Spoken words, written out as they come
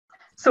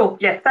So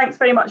yeah, thanks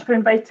very much for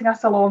inviting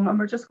us along, and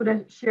we're just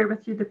going to share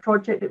with you the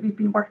project that we've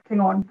been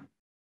working on.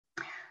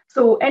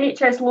 So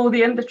NHS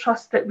Lothian, the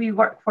trust that we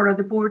work for, or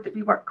the board that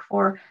we work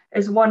for,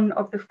 is one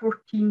of the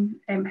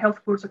 14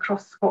 health boards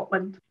across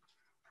Scotland.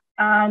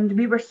 And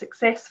we were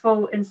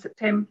successful in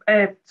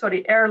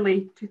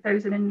early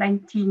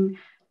 2019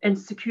 in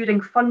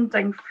securing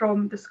funding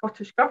from the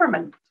Scottish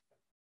Government.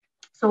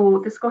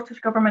 So the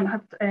Scottish Government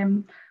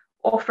had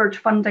offered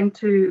funding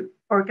to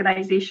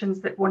organisations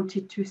that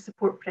wanted to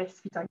support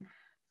breastfeeding.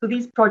 So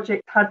these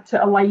projects had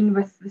to align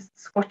with the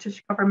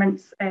Scottish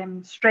Government's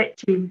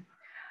stretch aim,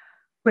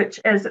 which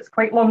is, it's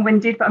quite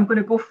long-winded, but I'm going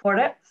to go for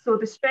it. So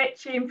the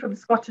stretch aim from the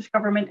Scottish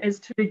Government is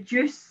to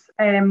reduce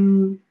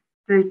the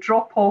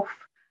drop-off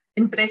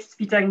in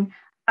breastfeeding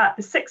at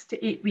the 6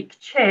 to 8 week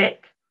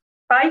check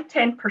by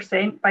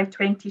 10% by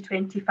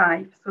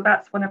 2025. So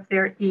that's one of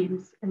their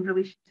aims in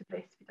relation to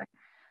breastfeeding.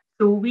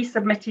 So we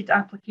submitted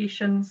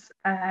applications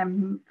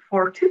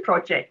for 2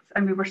 projects,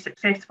 and we were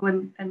successful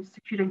in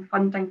securing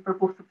funding for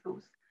both of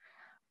those.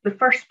 The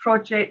first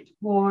project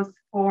was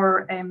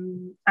for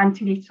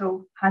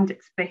antenatal hand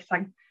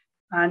expressing,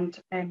 and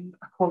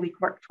a colleague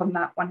worked on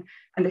that one.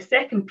 And the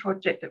second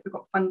project that we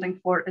got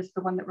funding for is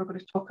the one that we're going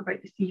to talk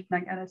about this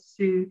evening, and as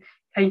Sue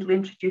kindly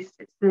introduced,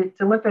 it's the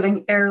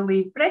Delivering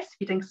Early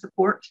Breastfeeding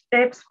Support,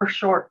 Debs for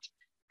short,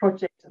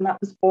 project, and that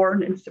was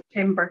born in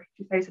September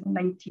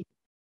 2019.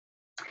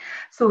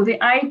 So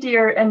the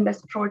idea in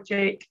this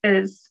project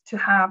is to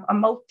have a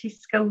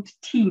multi-skilled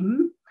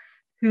team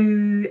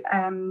who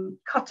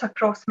cut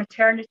across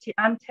maternity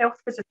and health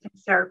visiting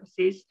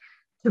services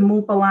to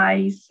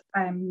mobilise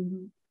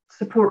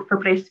support for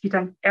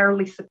breastfeeding,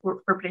 early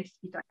support for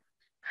breastfeeding.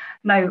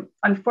 Now,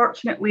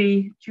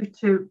 unfortunately, due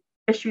to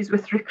issues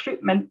with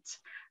recruitment,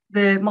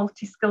 the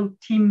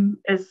multi-skilled team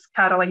is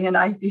Caroline and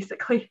I,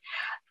 basically.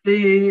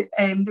 They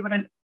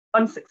were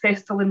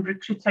unsuccessful in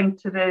recruiting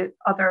to the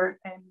other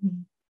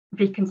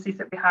vacancies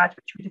that we had,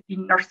 which would have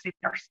been nursery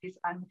nurses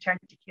and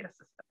maternity care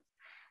assistants.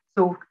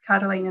 So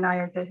Caroline and I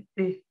are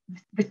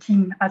the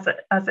team as it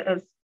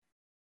is.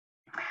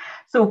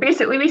 So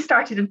basically we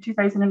started in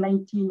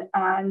 2019,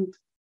 and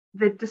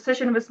the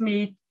decision was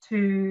made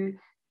to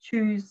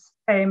choose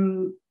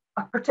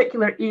a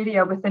particular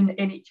area within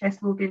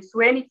NHS Lothian. So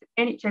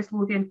NHS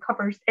Lothian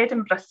covers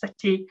Edinburgh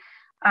City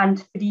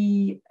and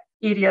 3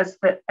 areas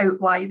that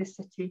outlie the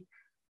city.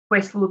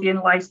 West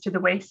Lothian lies to the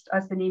west,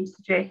 as the name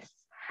suggests.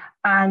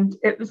 And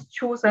it was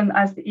chosen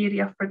as the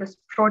area for this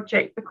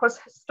project because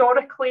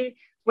historically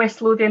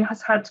West Lothian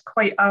has had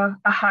quite a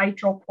high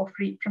drop-off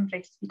rate from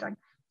breastfeeding.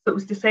 So it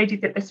was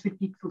decided that this would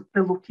be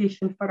the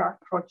location for our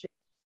project.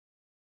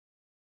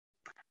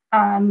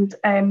 And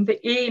the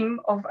aim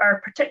of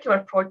our particular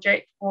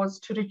project was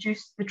to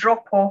reduce the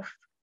drop-off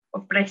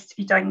of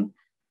breastfeeding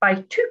by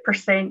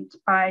 2%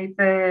 by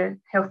the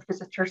health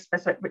visitor's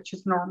visit, which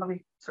is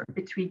normally sort of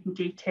between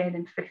day 10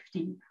 and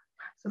 15.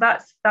 So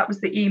that was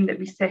the aim that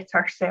we set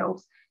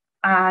ourselves.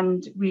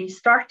 And we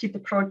started the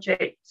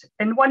project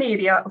in one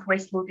area of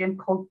West Lothian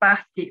called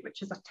Bathgate,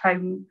 which is a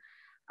town,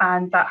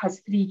 and that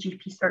has 3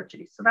 GP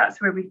surgeries. So that's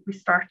where we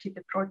started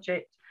the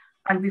project.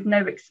 And we've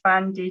now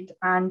expanded,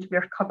 and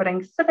we're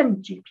covering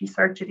 7 GP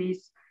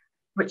surgeries,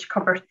 which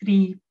cover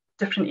 3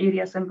 different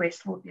areas in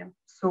West Lothian.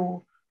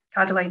 So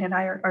Caroline and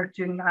I are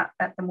doing that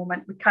at the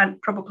moment. We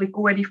can't probably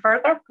go any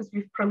further because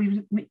we've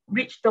probably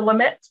reached the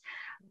limit.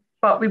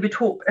 But we would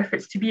hope, if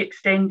it's to be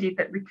extended,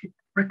 that we could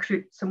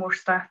recruit some more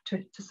staff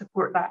to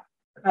support that.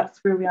 But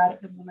that's where we are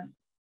at the moment.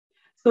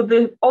 So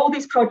all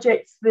these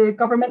projects, the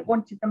government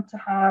wanted them to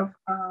have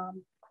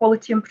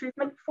quality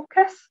improvement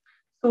focus.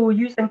 So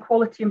using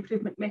quality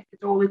improvement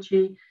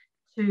methodology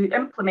to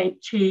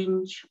implement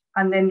change.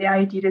 And then the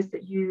idea is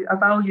that you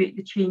evaluate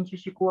the change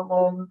as you go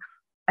along,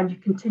 and you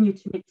continue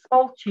to make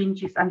small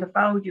changes and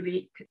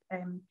evaluate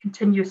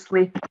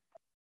continuously to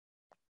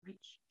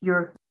reach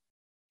your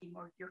aim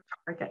or your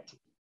target.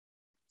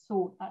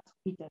 So that's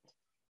what we did.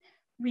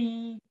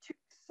 We took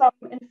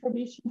some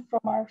information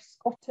from our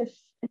Scottish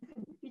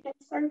infant feeding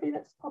survey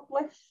that's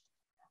published,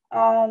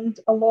 and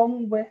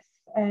along with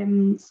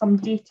some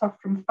data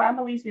from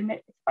families. We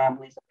met with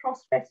families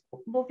across West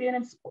Lothian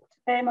and spoke to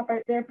them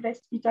about their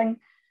breastfeeding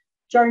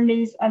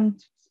journeys,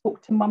 and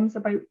spoke to mums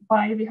about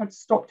why they had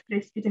stopped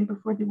breastfeeding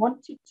before they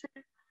wanted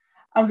to.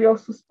 And we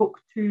also spoke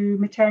to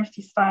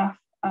maternity staff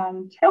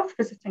and health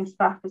visiting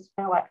staff as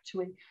well,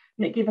 actually.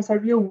 And it gave us a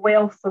real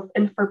wealth of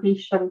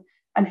information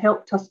and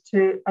helped us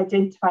to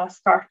identify a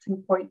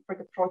starting point for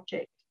the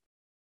project.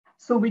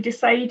 So we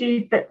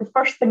decided that the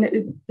first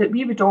thing that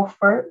we would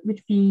offer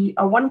would be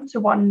a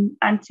one-to-one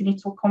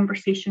antenatal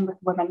conversation with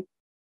women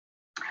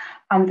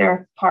and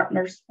their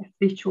partners if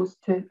they chose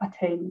to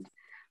attend.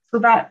 So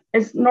that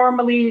is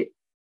normally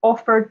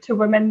offered to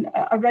women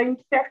around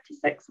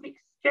 36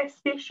 weeks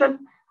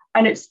gestation,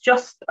 and it's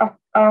just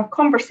a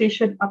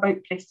conversation about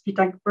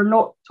breastfeeding. We're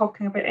not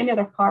talking about any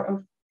other part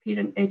of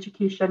parent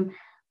education.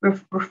 We're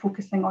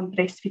focusing on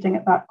breastfeeding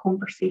at that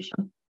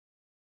conversation.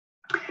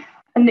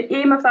 And the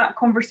aim of that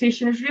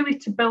conversation is really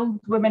to build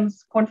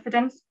women's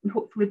confidence and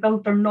hopefully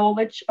build their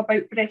knowledge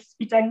about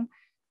breastfeeding,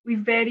 we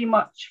very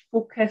much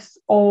focus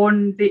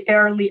on the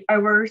early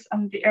hours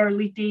and the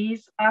early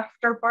days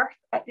after birth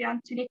at the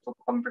antenatal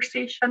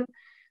conversation.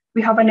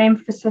 We have an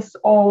emphasis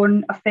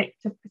on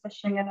effective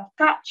positioning and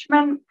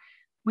attachment.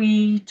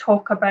 We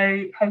talk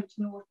about how to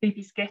know if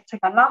baby's getting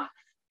enough,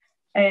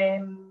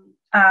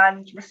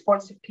 and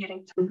responsive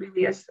parenting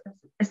really is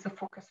the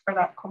focus for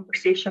that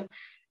conversation.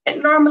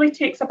 It normally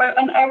takes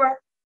about an hour,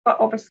 but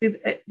obviously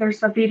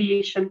there's a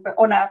variation, but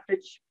on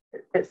average,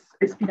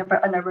 it's been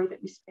about an hour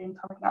that we spend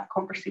having that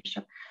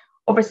conversation.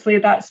 Obviously,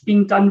 that's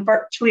being done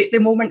virtually at the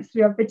moment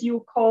through a video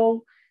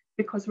call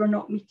because we're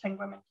not meeting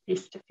women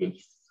face to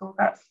face. So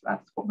that's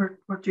what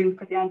we're doing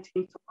for the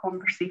antenatal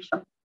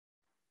conversation.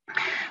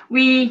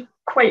 We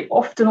quite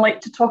often like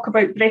to talk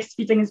about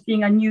breastfeeding as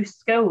being a new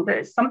skill, that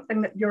it's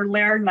something that you're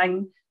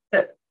learning,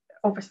 that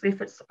obviously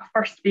if it's a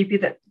first baby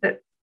that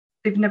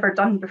they've never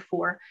done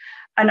before.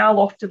 And I'll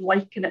often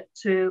liken it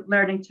to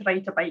learning to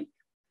ride a bike.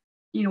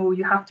 You know,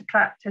 you have to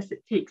practice,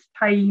 it takes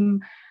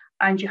time,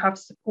 and you have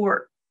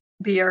support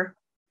there,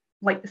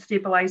 like the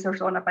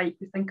stabilisers on a bike.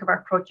 We think of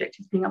our project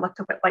as being a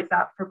little bit like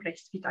that for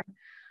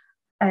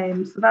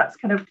breastfeeding. So that's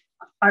kind of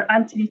our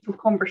antenatal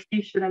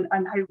conversation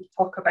and how we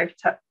talk about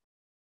it.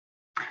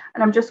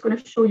 And I'm just going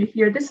to show you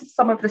here, this is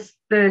some of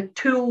the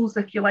tools,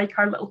 if you like,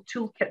 our little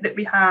toolkit that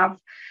we have.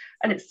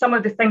 And it's some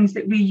of the things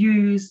that we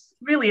use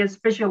really as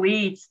visual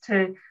aids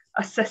to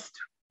assist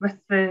with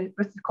the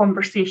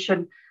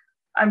conversation.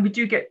 And we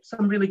do get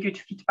some really good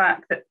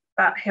feedback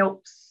that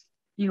helps,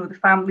 you know, the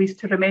families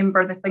to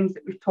remember the things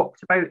that we've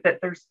talked about, that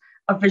there's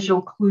a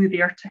visual clue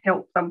there to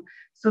help them.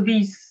 So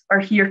these are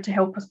here to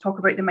help us talk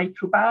about the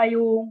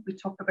microbiome. We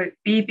talk about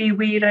baby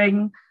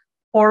wearing,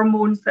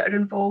 hormones that are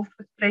involved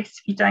with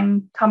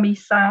breastfeeding, tummy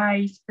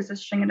size,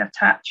 positioning and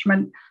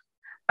attachment.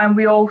 And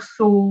we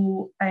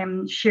also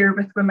share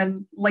with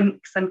women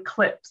links and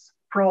clips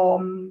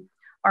from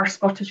our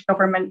Scottish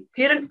Government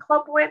Parent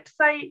Club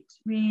website.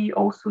 We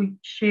also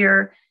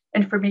share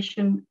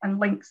information and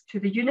links to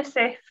the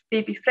UNICEF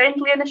Baby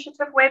Friendly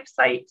Initiative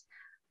website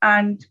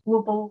and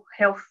global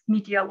health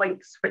media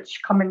links,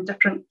 which come in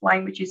different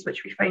languages,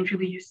 which we find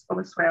really useful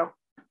as well.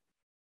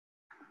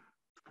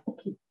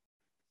 Okay,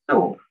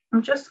 so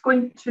I'm just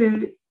going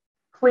to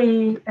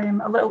play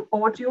a little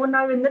audio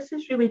now, and this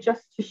is really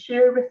just to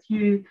share with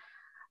you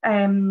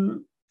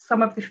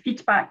some of the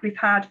feedback we've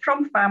had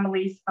from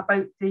families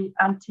about the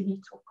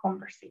antenatal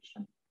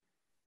conversation.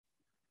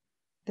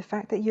 The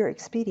fact that your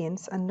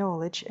experience and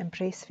knowledge in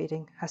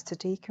breastfeeding has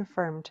today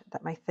confirmed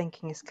that my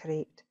thinking is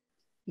correct.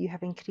 You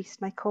have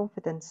increased my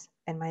confidence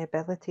in my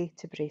ability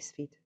to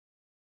breastfeed.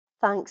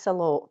 Thanks a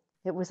lot.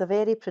 It was a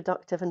very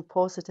productive and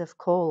positive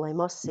call, I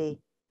must say.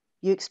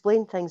 You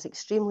explained things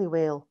extremely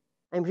well.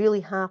 I'm really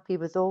happy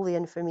with all the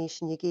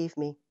information you gave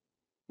me.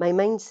 My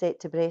mindset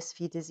to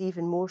breastfeed is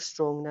even more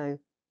strong now.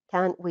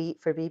 Can't wait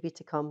for baby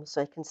to come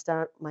so I can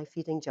start my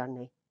feeding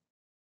journey.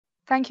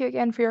 Thank you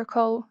again for your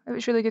call. It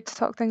was really good to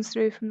talk things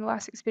through from the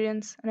last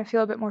experience, and I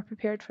feel a bit more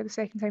prepared for the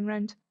second time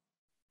round.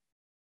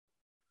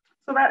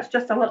 So that's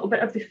just a little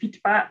bit of the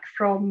feedback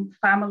from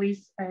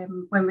families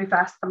when we've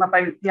asked them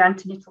about the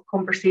antenatal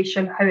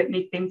conversation, how it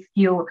made them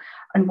feel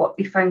and what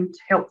they found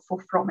helpful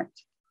from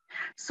it.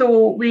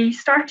 So we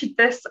started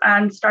this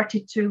and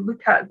started to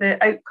look at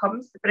the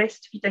outcomes, the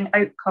breastfeeding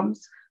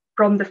outcomes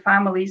from the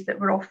families that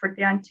were offered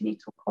the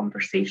antenatal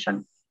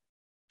conversation.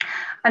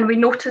 And we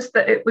noticed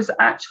that it was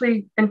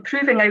actually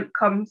improving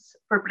outcomes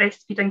for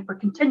breastfeeding, for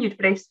continued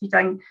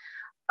breastfeeding,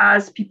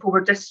 as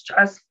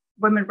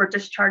women were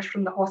discharged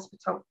from the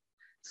hospital.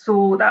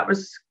 So that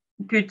was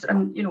good,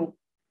 and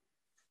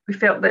we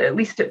felt that at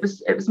least it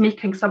was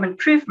making some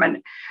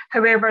improvement.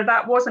 However,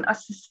 that wasn't a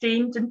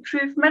sustained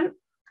improvement.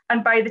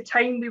 And by the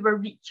time we were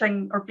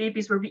reaching, or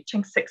babies were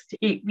reaching 6 to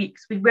 8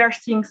 weeks, we were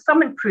seeing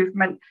some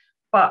improvement,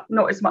 but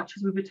not as much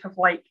as we would have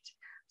liked.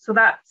 So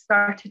that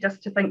started us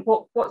to think,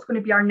 what's going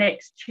to be our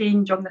next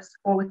change on this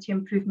quality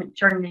improvement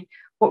journey?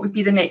 What would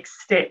be the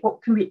next step?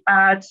 What can we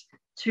add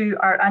to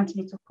our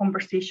antenatal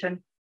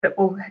conversation that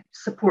will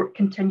support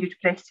continued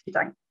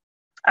breastfeeding?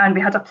 And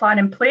we had a plan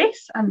in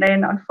place, and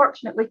then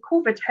unfortunately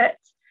COVID hit,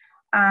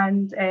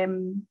 and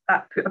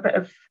that put a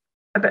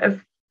bit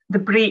of the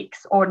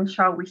brakes on,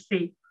 shall we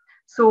say.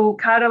 So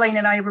Caroline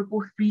and I were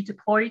both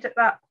redeployed at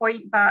that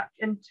point back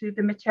into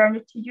the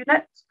maternity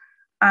unit,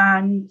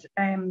 and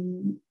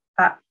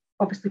that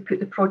obviously put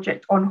the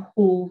project on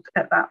hold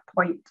at that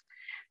point.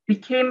 We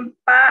came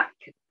back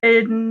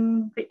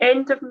in the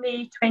end of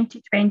May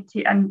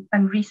 2020 and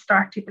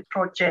restarted the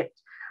project.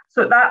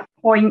 So at that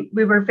point,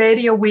 we were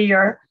very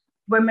aware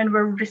women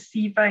were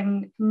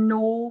receiving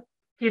no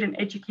parent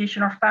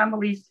education, or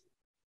families,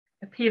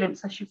 the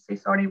parents, I should say,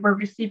 sorry, were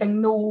receiving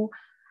no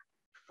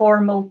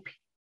formal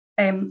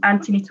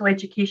antenatal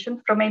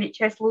education from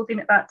NHS Lothian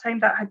at that time.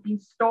 That had been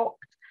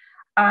stopped.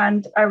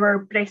 And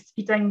our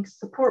breastfeeding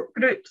support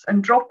groups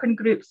and drop-in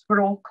groups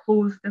were all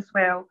closed as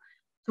well.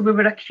 So we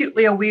were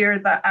acutely aware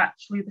that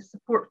actually the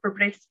support for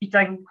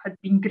breastfeeding had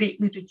been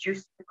greatly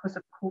reduced because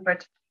of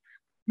COVID.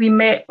 We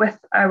met with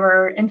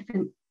our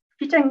infant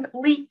feeding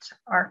lead,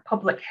 our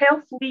public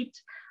health lead,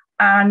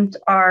 and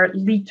our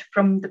lead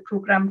from the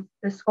programme,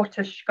 the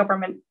Scottish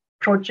Government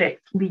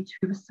project lead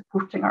who was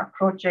supporting our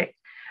project.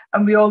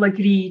 And we all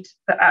agreed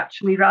that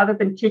actually, rather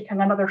than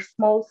taking another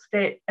small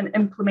step and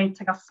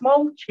implementing a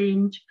small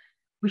change,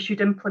 we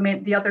should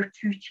implement the other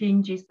 2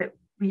 changes that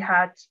we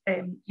had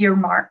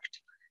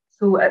earmarked.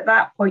 So at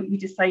that point, we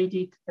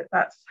decided that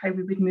that's how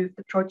we would move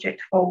the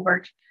project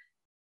forward,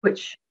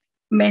 which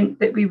meant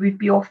that we would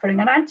be offering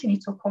an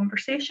antenatal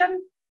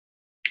conversation,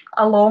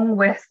 along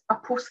with a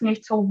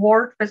postnatal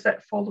ward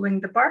visit following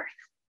the birth,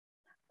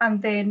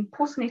 and then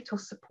postnatal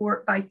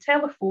support by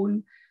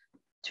telephone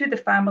to the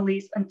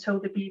families until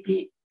the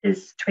baby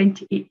is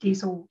 28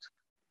 days old.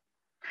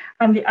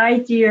 And the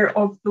idea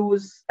of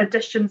those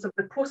additions of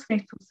the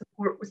postnatal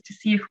support was to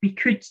see if we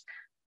could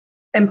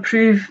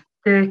improve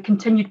the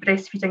continued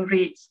breastfeeding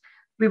rates.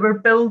 We were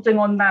building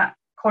on that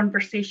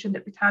conversation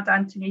that we'd had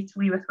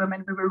antenatally with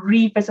women. We were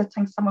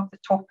revisiting some of the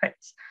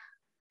topics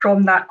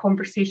from that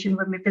conversation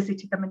when we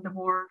visited them in the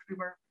ward. We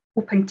were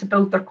hoping to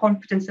build their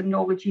confidence and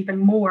knowledge even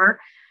more.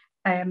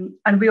 And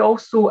we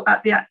also,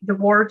 at the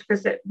ward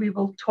visit, we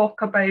will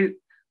talk about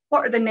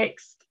what are the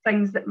next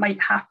things that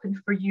might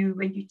happen for you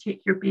when you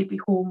take your baby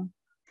home.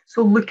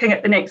 So looking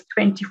at the next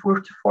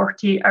 24 to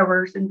 48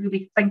 hours and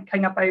really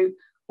thinking about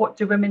what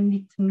do women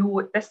need to know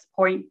at this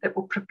point that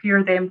will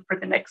prepare them for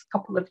the next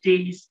couple of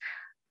days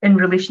in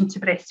relation to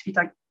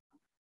breastfeeding.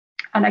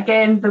 And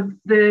again,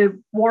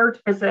 the ward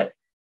visit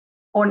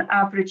on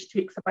average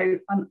takes about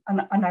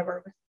an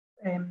hour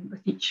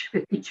with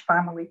each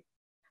family.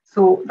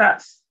 So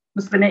that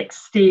was the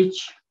next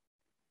stage.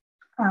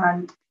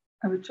 And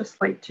I would just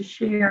like to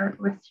share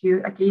with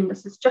you, again,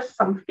 this is just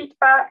some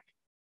feedback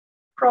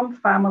from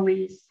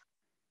families.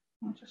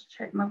 I'll just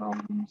check my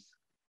volumes.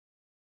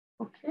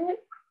 Okay.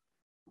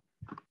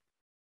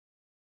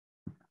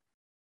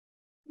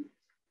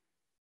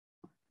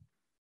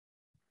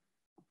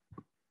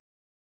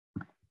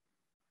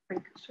 I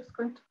think it's just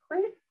going to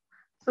play.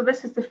 So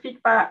this is the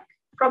feedback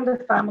from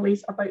the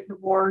families about the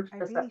ward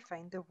visit. I really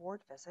find the ward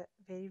visit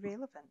very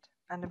relevant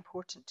and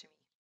important to me.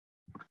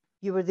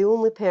 You were the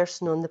only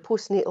person on the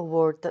postnatal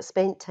ward that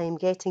spent time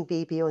getting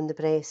baby on the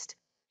breast.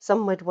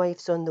 Some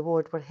midwives on the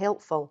ward were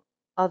helpful,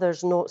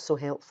 others not so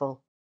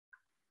helpful.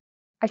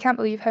 I can't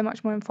believe how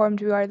much more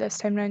informed we are this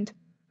time round.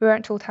 We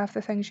weren't told half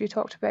the things you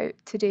talked about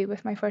today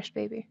with my first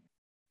baby.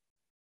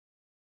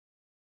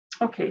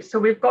 Okay, so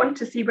we've gone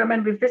to see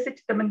women, we've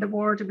visited them in the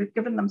ward and we've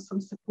given them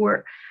some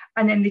support,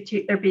 and then they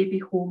take their baby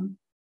home.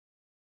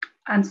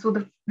 And so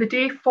the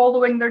day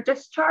following their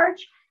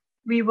discharge,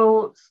 we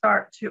will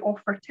start to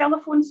offer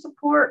telephone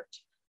support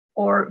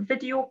or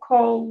video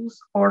calls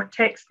or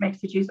text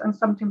messages, and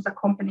sometimes a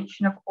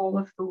combination of all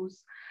of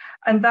those.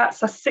 And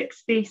that's a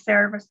 6-day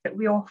service that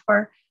we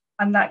offer,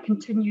 and that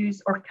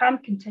continues or can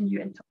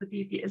continue until the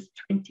baby is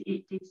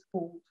 28 days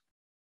old.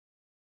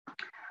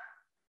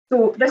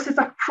 So this is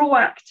a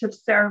proactive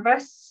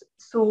service.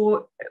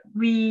 So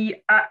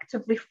we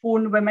actively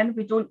phone women.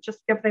 We don't just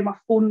give them a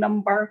phone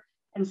number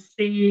and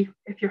say,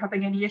 if you're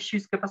having any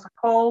issues, give us a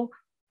call.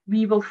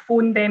 We will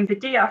phone them the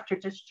day after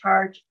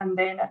discharge. And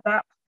then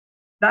at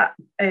that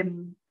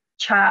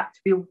chat,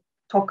 we'll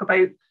talk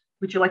about,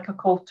 would you like a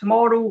call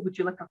tomorrow? Would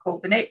you like a call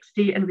the next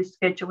day? And we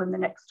schedule in the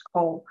next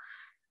call.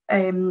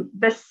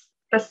 This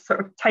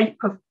sort of type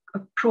of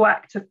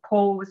proactive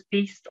call was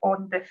based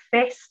on the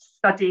FEST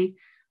study,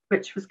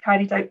 which was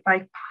carried out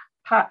by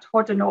Pat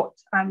Hoddinott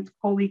and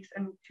colleagues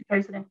in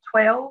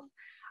 2012.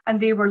 And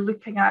they were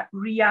looking at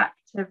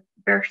reactive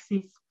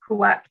versus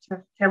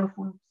proactive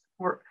telephone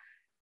support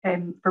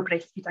for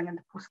breastfeeding in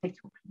the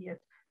postnatal period.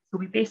 So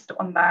we based it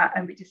on that,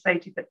 and we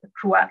decided that the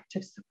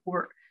proactive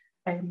support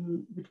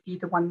would be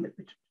the one that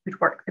would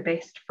work the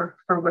best for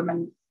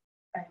women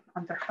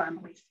and their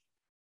families.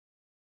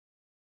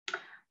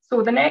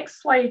 So the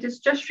next slide is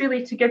just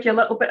really to give you a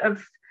little bit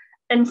of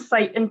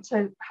insight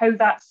into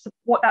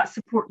what that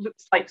support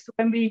looks like. So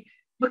when we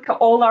look at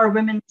all our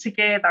women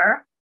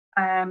together,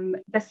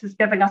 this is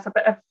giving us a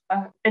bit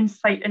of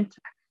insight into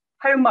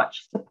how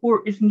much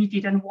support is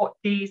needed and what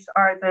days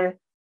are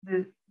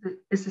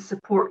is the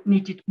support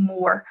needed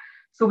more.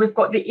 So we've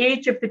got the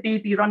age of the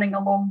baby running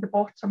along the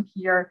bottom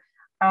here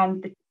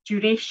and the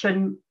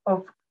duration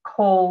of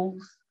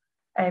calls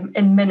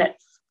in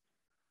minutes.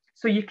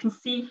 So you can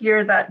see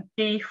here that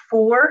day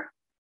 4,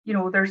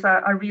 there's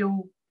a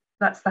real,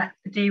 that's the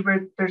day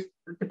where there's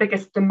the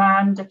biggest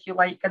demand, if you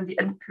like, and the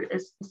input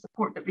is the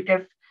support that we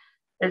give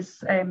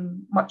is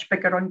much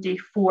bigger on day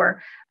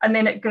 4. And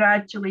then it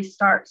gradually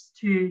starts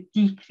to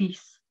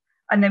decrease.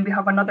 And then we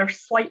have another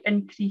slight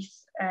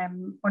increase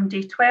on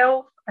day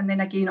 12, and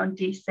then again on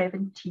day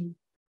 17.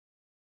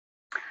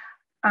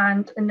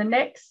 And in the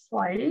next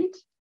slide,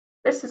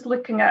 this is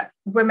looking at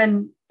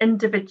women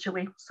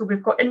individually. So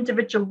we've got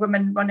individual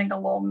women running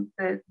along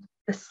the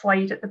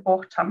slide at the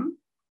bottom.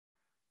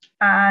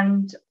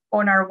 And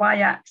on our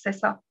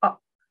y-axis up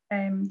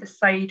the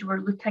side,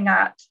 we're looking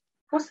at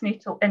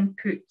postnatal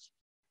input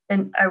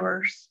in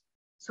hours.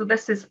 So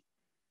this is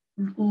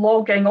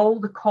logging all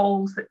the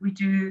calls that we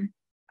do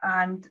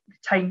and the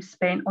time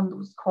spent on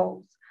those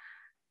calls.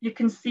 you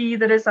can see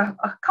there is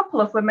a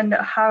couple of women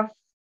that have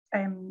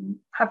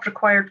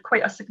required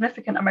quite a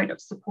significant amount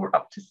of support,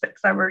 up to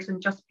 6 hours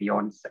and just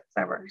beyond 6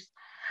 hours.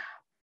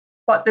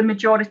 But the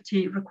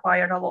majority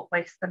require a lot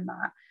less than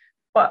that.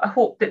 But I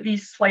hope that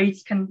these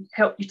slides can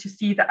help you to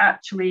see that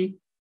actually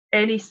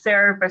any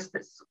service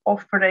that's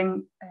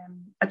offering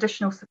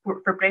additional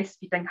support for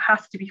breastfeeding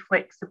has to be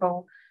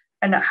flexible,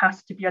 and it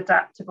has to be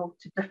adaptable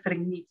to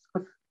differing needs,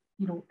 because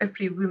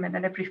every woman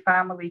and every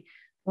family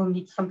will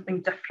need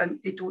something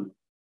different. They don't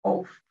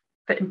all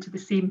fit into the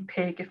same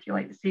peg, if you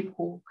like, the same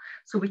hole.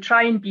 So we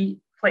try and be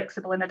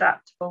flexible and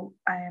adaptable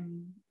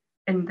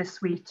in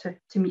this way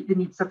to meet the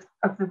needs of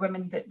the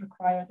women that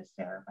require the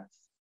service.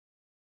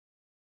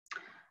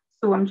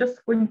 So I'm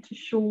just going to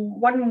show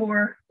one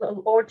more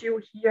little audio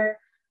here,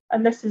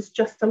 and this is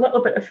just a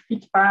little bit of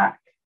feedback.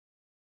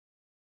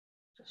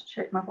 Just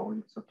check my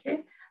volume's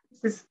okay.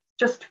 This is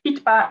just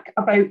feedback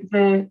about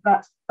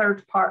that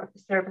third part of the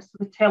service,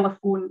 so the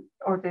telephone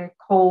or the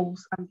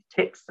calls and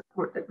text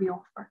support that we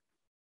offer.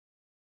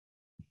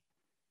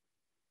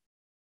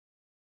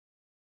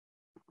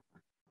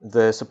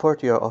 The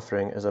support you are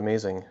offering is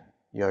amazing.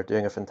 You are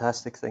doing a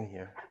fantastic thing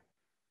here.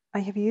 I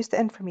have used the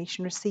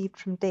information received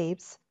from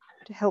Debs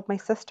to help my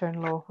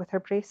sister-in-law with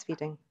her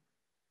breastfeeding.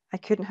 I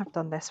couldn't have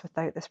done this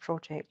without this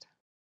project.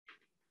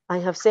 I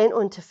have sent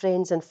on to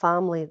friends and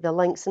family the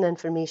links and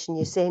information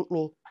you sent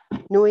me.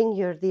 Knowing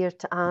you're there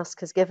to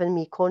ask has given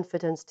me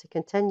confidence to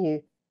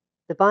continue.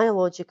 The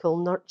biological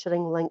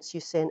nurturing links you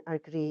sent are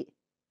great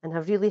and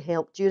have really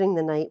helped during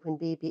the night when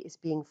baby is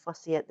being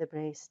fussy at the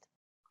breast.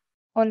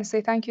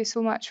 Honestly, thank you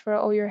so much for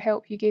all your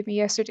help you gave me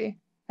yesterday,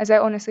 as I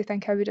honestly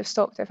think I would have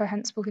stopped if I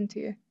hadn't spoken to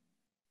you.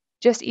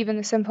 Just even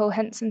the simple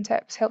hints and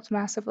tips helped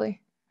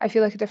massively. I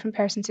feel like a different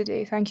person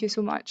today. Thank you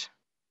so much.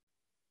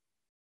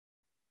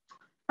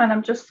 And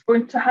I'm just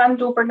going to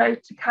hand over now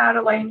to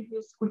Caroline,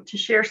 who's going to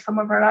share some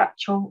of our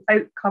actual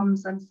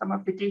outcomes and some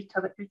of the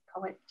data that we've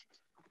collected.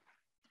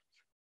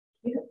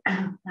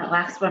 That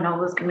last one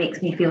always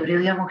makes me feel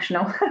really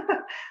emotional.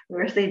 We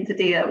were saying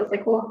today, I was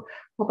like, oh,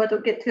 hope I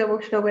don't get too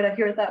emotional when I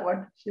hear that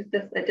one.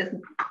 It just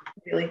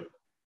really,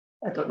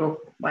 I don't know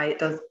why it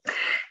does.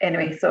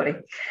 Anyway, sorry.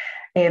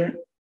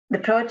 The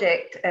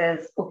project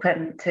is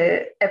open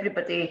to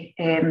everybody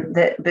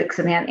that books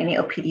in the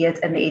antenatal period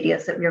in the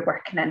areas that we're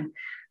working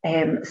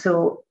in.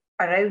 So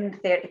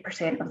around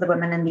 30% of the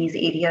women in these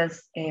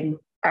areas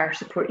are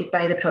supported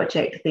by the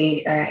project.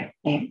 They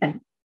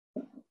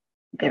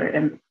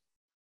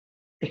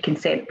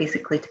consent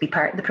basically to be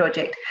part of the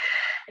project.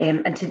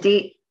 And to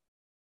date,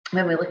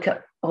 when we look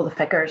at all the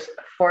figures,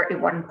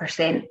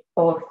 41%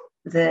 of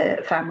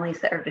the families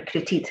that are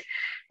recruited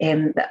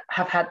that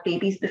have had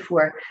babies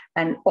before,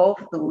 and of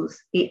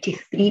those,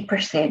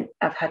 83%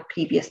 have had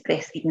previous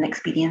breastfeeding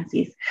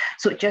experiences.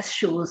 So it just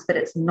shows that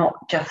it's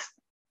not just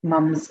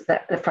mums,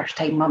 that the first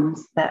time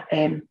mums that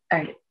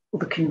are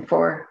looking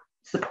for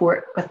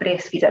support with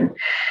breastfeeding.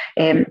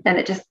 And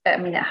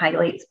it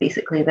highlights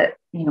basically that,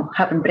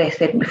 having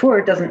breastfed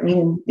before doesn't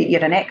mean that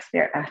you're an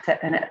expert at it,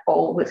 and it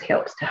always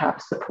helps to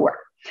have support.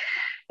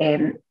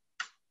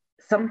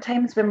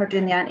 Sometimes when we're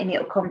doing the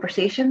antenatal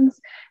conversations,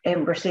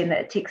 we're saying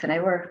that it takes an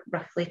hour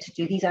roughly to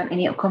do these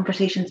antenatal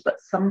conversations,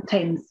 but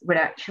sometimes we're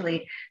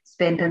actually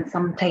spending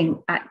some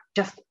time at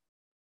just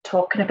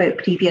talking about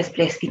previous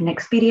breastfeeding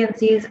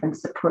experiences and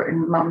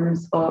supporting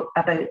mums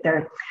about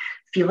their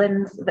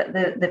feelings that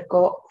they've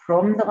got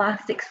from the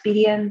last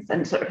experience,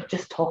 and sort of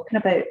just talking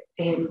about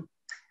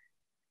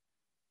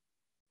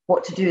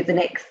what to do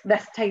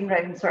this time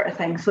round sort of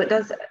thing. So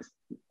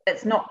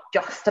it's not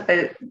just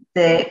about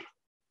the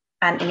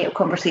antenatal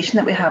conversation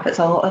that we have, it's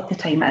a lot of the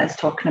time it is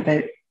talking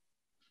about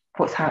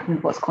what's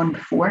happened, what's gone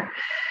before.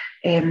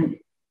 In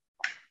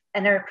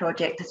our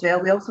project as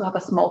well, we also have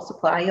a small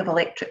supply of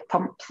electric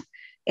pumps,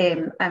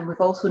 and we've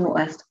also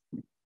noticed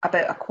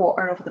about a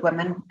quarter of the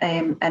women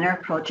in our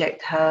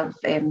project have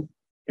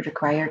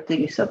required the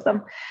use of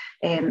them.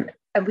 And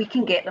we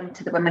can get them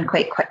to the women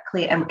quite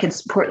quickly, and we can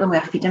support them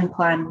with a feeding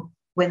plan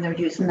when they're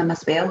using them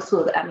as well.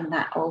 So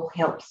that all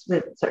helps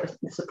with sort of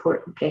the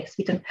support and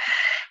breastfeeding.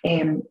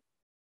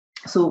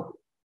 So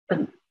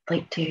I'd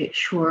like to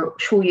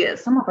show you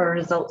some of our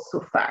results so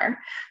far.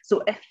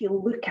 So if you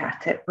look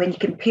at it, when you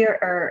compare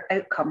our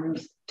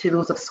outcomes to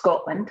those of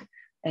Scotland,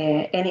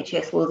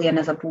 NHS Lothian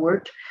as a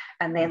board,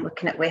 and then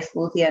looking at West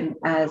Lothian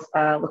as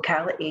a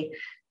locality,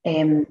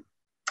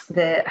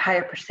 the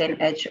higher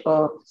percentage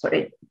of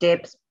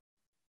Debs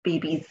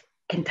babies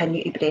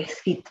continue to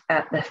breastfeed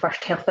at the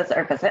first health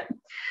visitor visit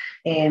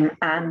and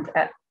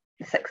at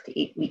the 6 to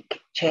 8 week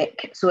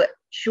check. So it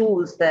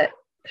shows that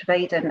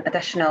providing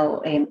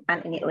additional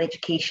antenatal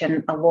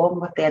education along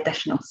with the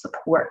additional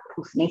support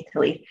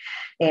postnatally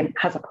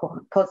has a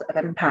positive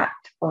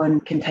impact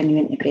on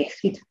continuing to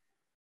breastfeed.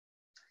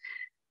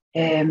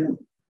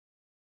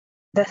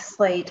 This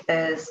slide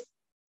is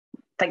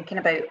thinking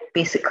about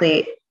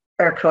basically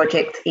our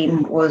project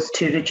aim was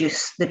to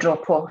reduce the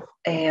drop-off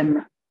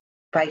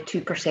by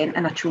 2%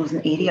 in a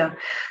chosen area.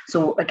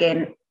 So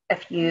again,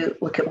 if you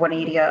look at one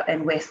area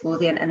in West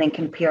Lothian and then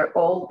compare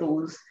all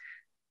those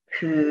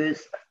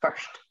whose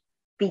first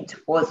feed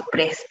was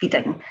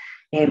breastfeeding,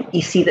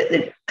 you see that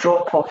the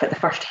drop off at the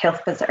first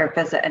health visitor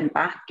visit in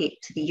Bathgate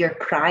to the year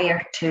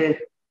prior to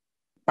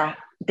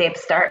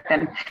Debs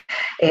starting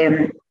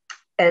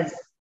is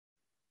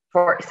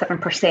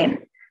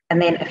 47%.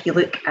 And then if you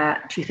look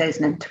at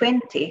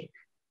 2020,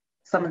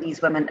 some of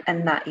these women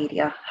in that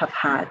area have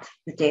had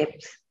the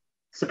Debs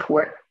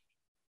support,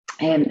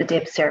 the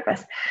Debs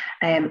service,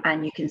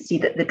 and you can see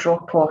that the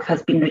drop off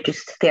has been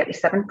reduced to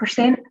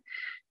 37%.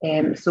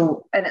 And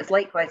it's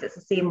likewise, it's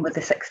the same with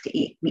the 6 to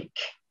 8 week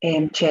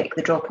check.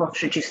 The drop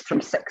off reduced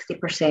from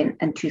 60%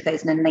 in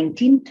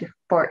 2019 to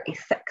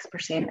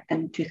 46%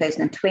 in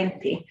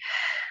 2020.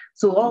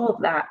 So all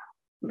of that,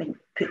 when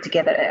put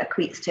together, it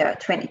equates to a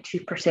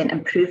 22%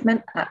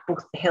 improvement at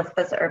both the health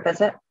visitor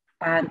visit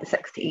and the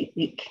 6 to 8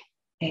 week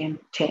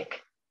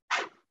check.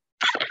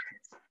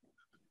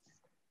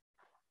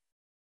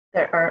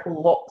 There are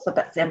lots of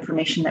bits of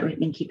information that we've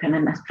been keeping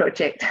in this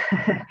project.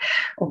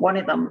 One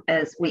of them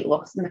is weight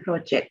loss in the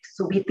project.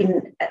 So we've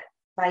been at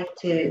 5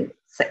 to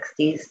 6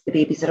 days, the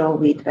babies are all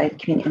weighed by the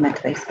community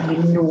midwives, and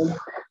we know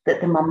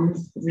that the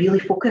mums really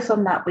focus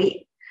on that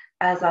weight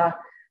as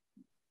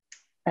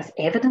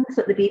evidence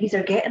that the babies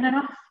are getting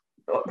enough,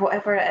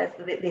 whatever it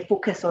is, they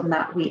focus on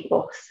that weight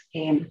loss.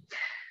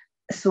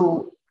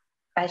 So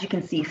as you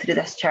can see through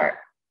this chart,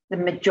 the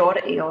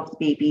majority of the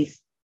babies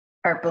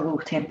are below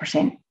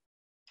 10%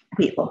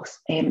 weight loss.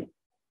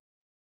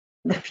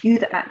 The few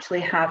that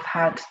actually have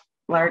had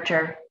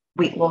larger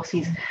weight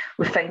losses,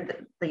 we found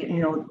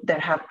that there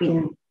have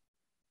been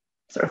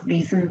sort of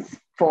reasons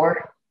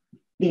for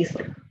these,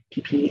 like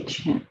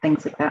PPH,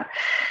 things like that.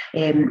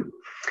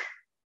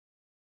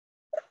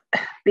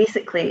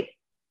 Basically,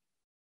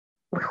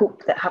 we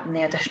hope that having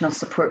the additional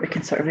support, we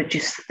can sort of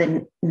reduce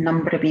the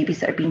number of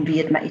babies that are being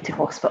readmitted to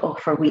hospital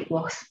for weight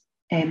loss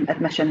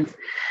admissions,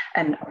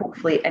 and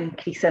hopefully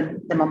increasing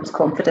the mum's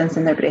confidence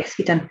in their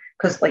breastfeeding,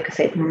 because like I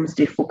said, mums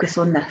do focus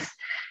on this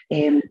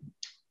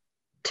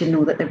to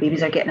know that their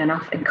babies are getting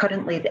enough. And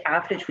currently the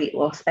average weight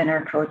loss in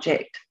our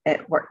project,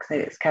 it works out,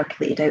 it's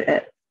calculated out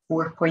at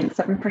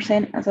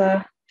 4.7% as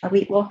a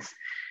weight loss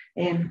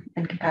in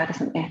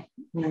comparison to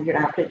your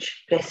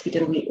average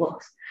breastfeeding weight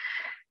loss.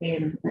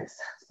 It's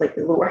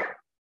slightly lower.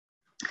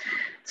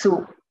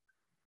 So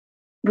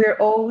we're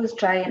always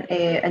trying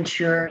to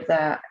ensure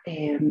that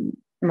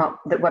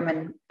that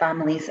women,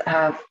 families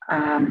have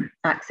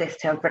access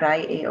to a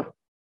variety of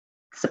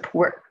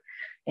support.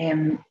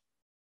 And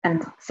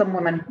some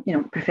women,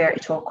 prefer to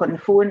talk on the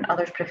phone,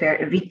 others prefer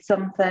to read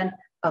something,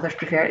 others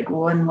prefer to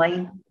go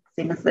online,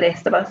 same as the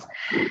rest of us.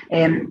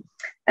 And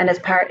as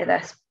part of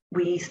this,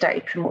 we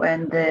started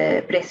promoting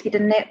the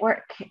Breastfeeding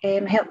Network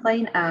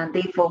helpline, and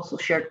they've also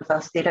shared with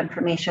us their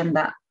information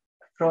that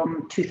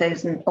from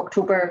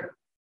October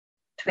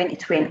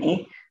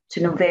 2020 to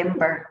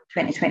November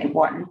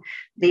 2021,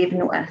 they've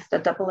noticed a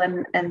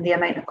doubling in the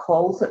amount of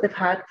calls that they've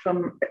had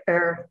from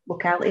our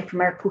locality,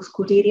 from our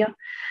postcode area.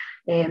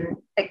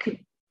 It could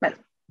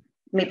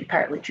maybe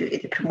partly due to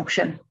the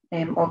promotion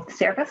of the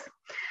service.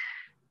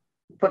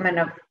 Women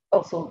have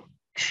also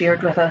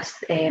shared with us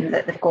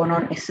that they've gone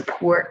on to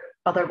support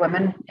other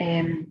women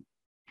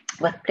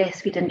with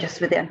breastfeeding just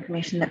with the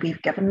information that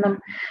we've given them.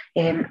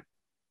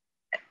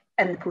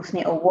 In the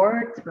postnatal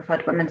ward, we've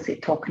had women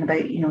talking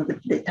about,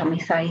 the tummy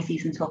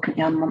sizes and talking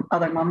to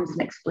other mums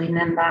and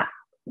explaining that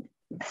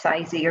the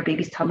size of your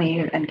baby's tummy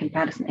in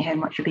comparison to how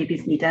much your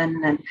baby's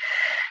needing.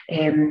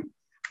 And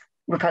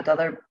we've had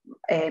other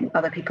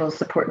people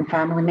supporting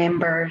family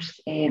members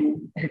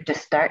who've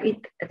just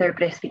started their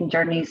breastfeeding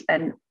journeys,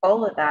 and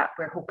all of that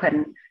we're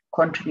hoping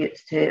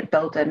contributes to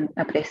building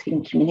a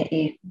breastfeeding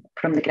community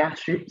from the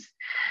grassroots.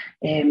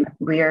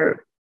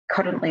 We're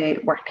currently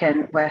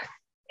working with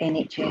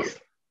NHS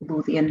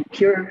Lothian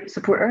Pure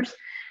supporters,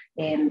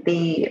 and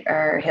they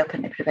are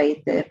helping to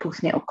provide the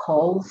postnatal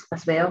calls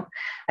as well.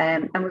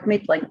 And we've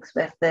made links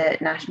with the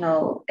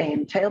National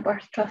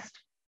Childbirth Trust,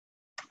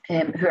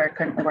 who are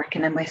currently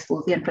working in West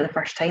Lothian for the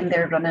first time.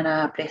 They're running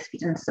a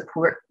breastfeeding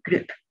support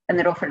group, and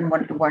they're offering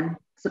one-to-one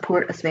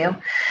support as well.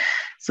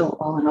 So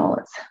all in all,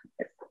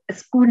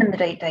 it's going in the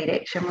right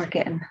direction. We're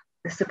getting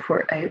the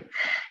support out,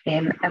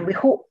 and we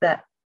hope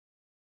that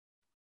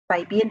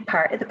by being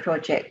part of the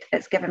project,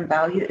 it's given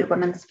value to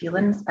women's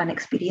feelings and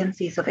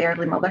experiences of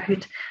early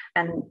motherhood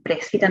and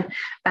breastfeeding.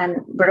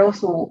 And we're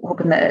also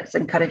hoping that it's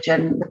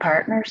encouraging the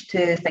partners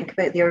to think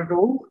about their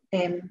role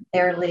in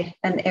early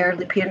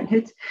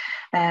parenthood.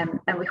 And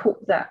we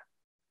hope that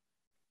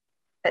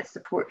it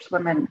supports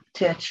women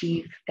to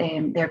achieve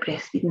their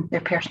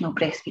personal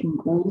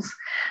breastfeeding goals,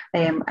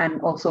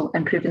 and also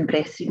improving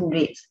breastfeeding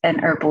rates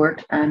in our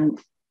board and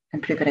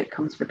improving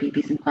outcomes for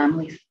babies and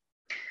families.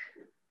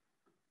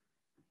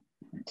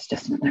 It's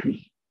just another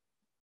wee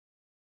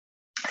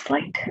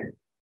slide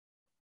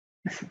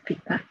with some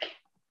feedback.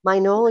 My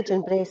knowledge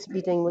in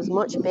breastfeeding was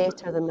much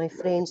better than my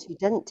friends who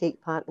didn't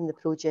take part in the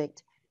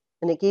project,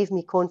 and it gave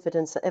me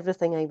confidence that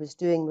everything I was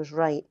doing was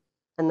right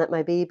and that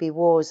my baby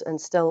was and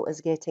still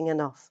is getting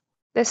enough.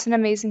 This is an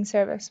amazing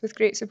service with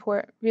great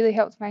support. Really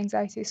helped my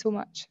anxiety so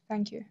much.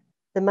 Thank you.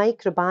 The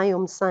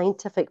microbiome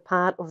scientific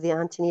part of the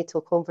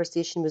antenatal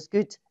conversation was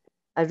good.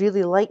 I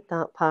really liked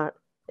that part.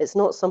 It's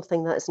not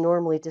something that is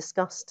normally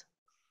discussed.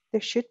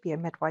 There should be a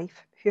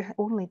midwife who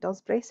only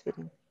does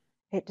breastfeeding.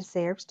 It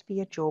deserves to be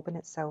a job in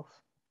itself.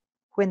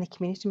 When the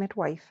community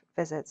midwife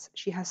visits,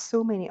 she has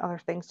so many other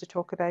things to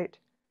talk about.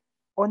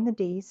 On the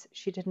days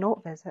she did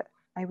not visit,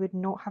 I would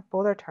not have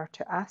bothered her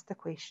to ask the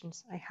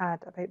questions I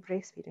had about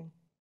breastfeeding.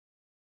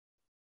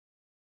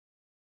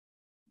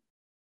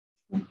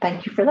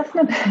 Thank you for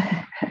listening.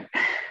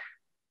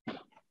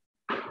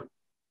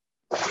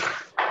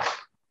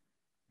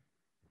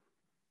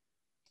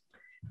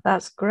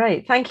 That's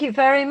great. Thank you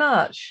very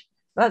much.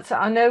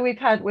 I know we've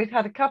had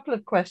a couple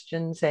of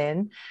questions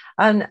in,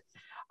 and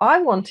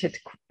I wanted to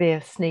be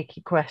a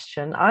sneaky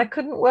question. I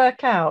couldn't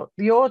work out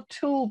your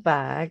tool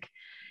bag.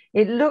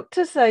 It looked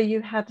as though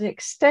you had an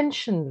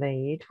extension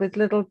lead with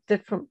little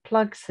different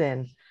plugs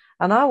in,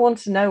 and I want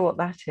to know what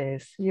that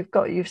is.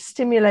 You've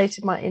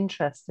stimulated my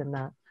interest in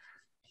that.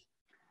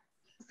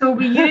 So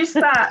we use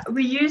that.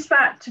 We've used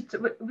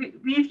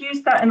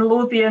that in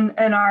Lothian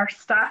in our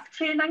staff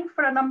training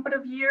for a number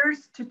of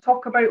years to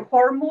talk about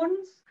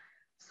hormones.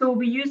 So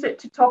we use it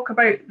to talk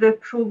about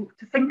to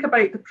think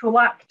about the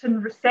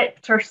prolactin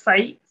receptor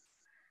sites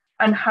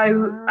and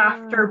how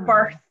after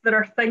birth there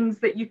are things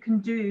that you can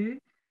do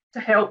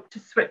to help to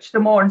switch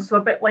them on. So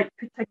a bit like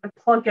putting the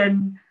plug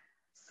in.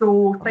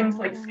 So things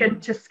like skin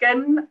to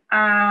skin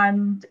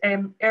and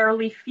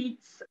early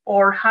feeds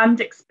or hand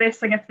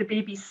expressing if the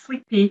baby's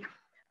sleepy.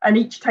 And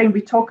each time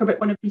we talk about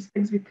one of these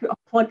things, we put a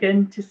plug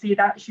in to say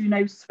that's you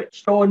now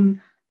switched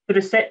on the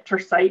receptor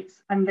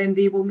sites, and then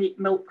they will make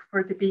milk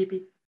for the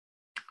baby.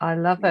 I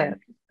love it.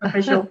 A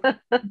visual.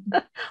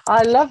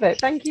 I love it.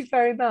 Thank you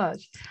very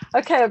much.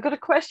 Okay, I've got a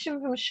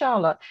question from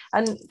Charlotte.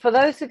 And for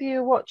those of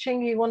you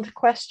watching, you want a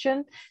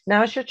question,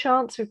 now's your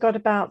chance. We've got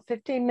about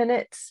 15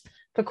 minutes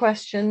for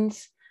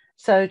questions.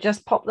 So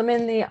just pop them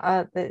in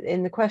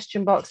the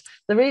question box.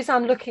 The reason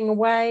I'm looking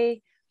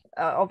away,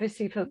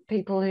 obviously for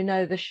people who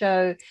know the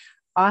show,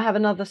 I have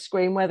another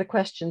screen where the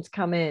questions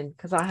come in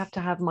because I have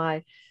to have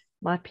my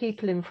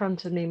people in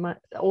front of me,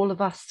 all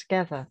of us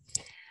together.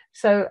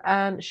 So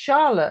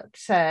Charlotte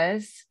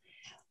says,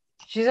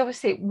 she's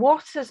obviously,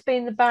 what has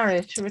been the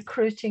barrier to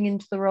recruiting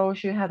into the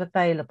roles you had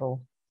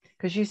available?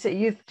 Because you said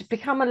you've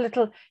become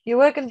you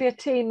were going to be a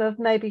team of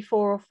maybe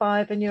 4 or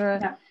 5 and you're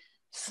a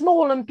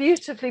small and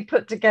beautifully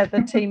put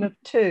together team of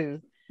 2.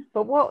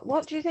 But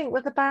what do you think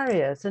were the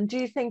barriers? And do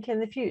you think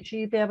in the future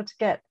you'd be able to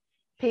get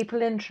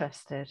people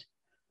interested?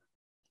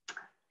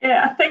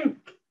 Yeah, I think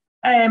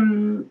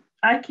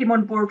I came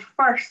on board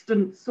first.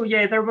 And so,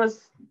 yeah, there was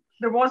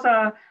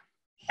a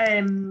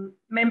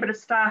member of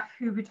staff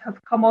who would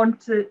have come on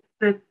to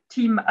the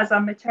team as a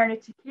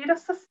maternity care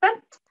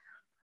assistant.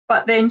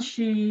 But then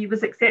she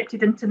was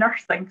accepted into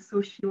nursing.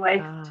 So she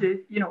left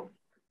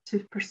to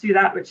pursue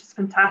that, which is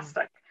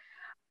fantastic.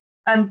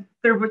 And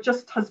there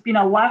has been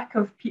a lack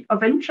of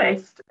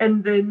interest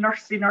in the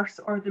nursery nurse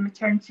or the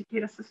maternity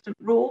care assistant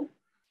role.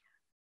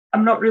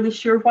 I'm not really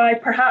sure why.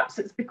 Perhaps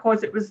it's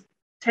because it was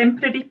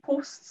temporary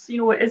posts.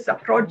 It is a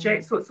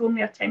project, so it's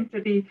only a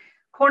temporary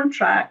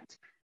contract.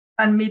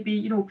 And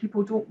maybe,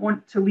 people don't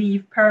want to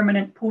leave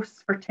permanent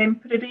posts for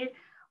temporary.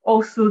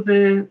 Also,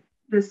 the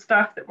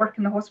staff that work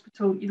in the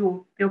hospital,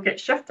 they'll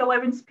get shift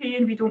allowance pay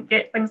and we don't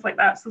get things like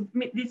that. So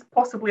these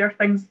possibly are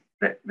things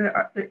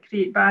that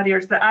create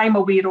barriers that I'm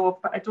aware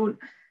of, but I don't,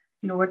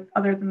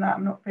 other than that,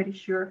 I'm not very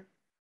sure.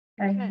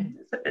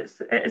 It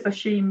is a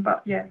shame,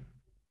 but yeah.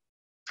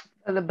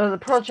 But the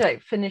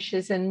project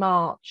finishes in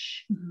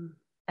March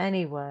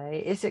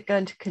anyway. Is it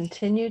going to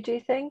continue, do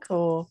you think,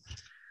 or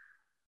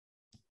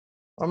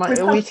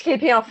are we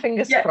keeping our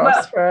fingers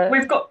crossed for it?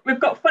 We've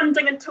got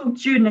funding until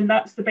June, and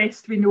that's the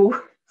best we know.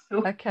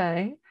 So.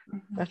 Okay,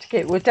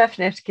 we'll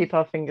definitely have to keep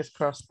our fingers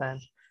crossed then.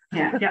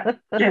 Yeah.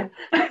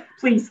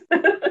 Please.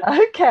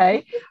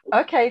 Okay.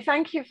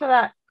 Thank you for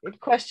that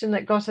question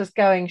that got us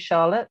going,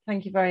 Charlotte.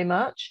 Thank you very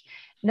much.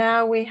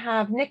 Now we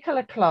have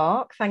Nicola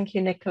Clark. Thank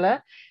you,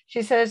 Nicola.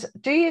 She says,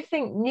 do you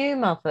think new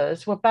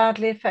mothers were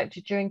badly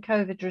affected during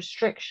COVID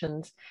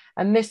restrictions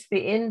and missed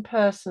the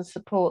in-person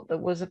support that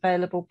was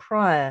available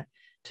prior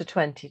to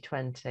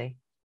 2020?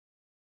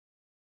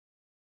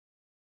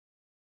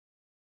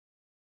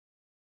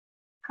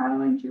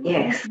 Caroline, do you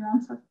want to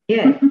answer?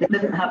 Yeah, they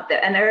didn't have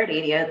in our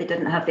area. They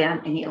didn't have the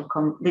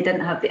antenatal. They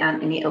didn't have the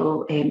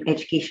antenatal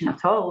education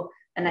at all.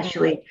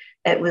 Initially,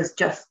 it was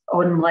just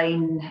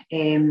online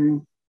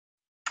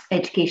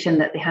education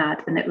that they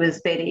had, and it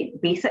was very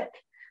basic.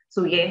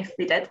 So yes,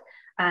 they did,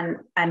 and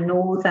I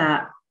know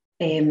that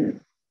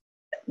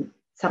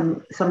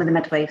some of the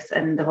midwives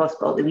in the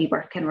hospital that we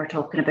work in were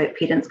talking about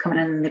parents coming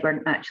in and they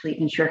weren't actually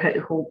even sure how to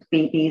hold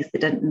babies. They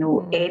didn't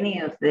know any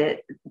of the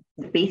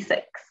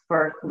basics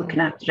for looking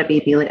after a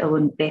baby, let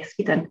alone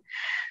breastfeeding.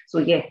 So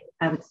yeah,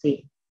 I would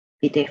say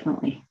they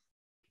definitely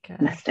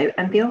missed out,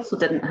 and they also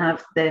didn't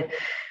have the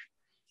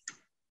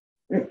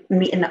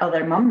meeting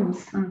other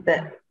mums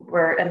that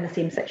were in the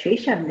same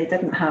situation. They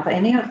didn't have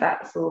any of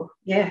that. So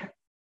yeah.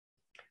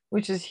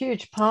 which is a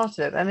huge part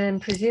of it. I mean,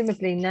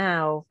 presumably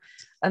now,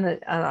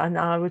 and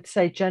I would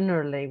say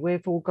generally,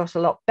 we've all got a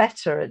lot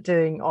better at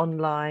doing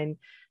online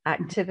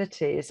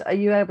activities. Are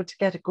you able to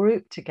get a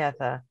group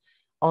together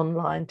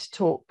online to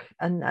talk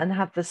and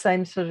have the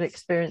same sort of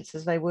experience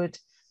as they would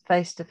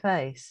face to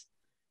face?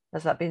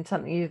 Has that been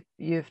something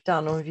you've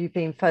done, or have you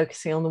been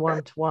focusing on the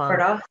one-to-one?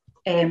 For us,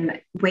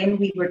 when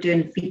we were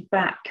doing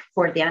feedback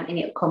for the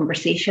antenatal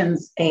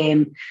conversations,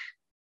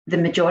 the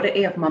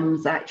majority of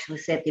mums actually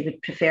said they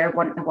would prefer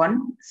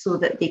one-to-one so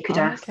that they could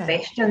ask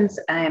questions.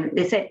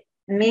 They said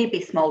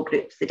maybe small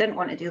groups. They didn't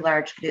want to do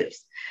large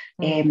groups.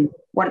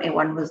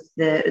 One-to-one was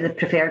the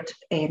preferred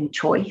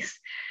choice.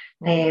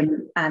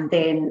 And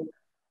then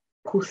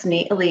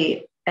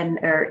postnatally in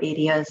our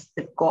areas,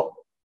 they've got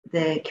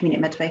the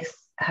community midwives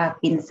have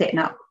been setting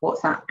up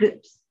WhatsApp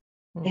groups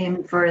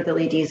for the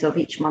ladies of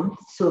each month.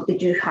 So they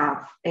do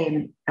have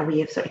a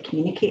way of sort of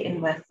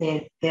communicating with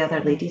the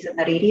other ladies in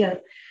their area.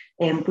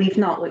 We've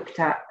not looked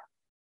at,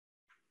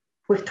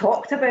 we've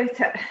talked about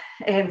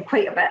it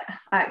quite a bit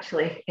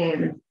actually,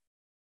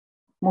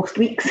 most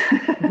weeks,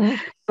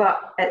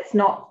 but it's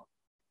not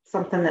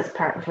something that's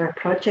part of our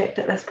project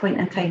at this point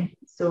in time.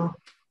 So,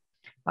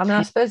 I mean,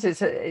 I suppose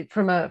it's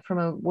from a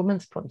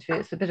woman's point of view,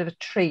 it's a bit of a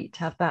treat to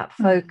have that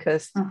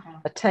focused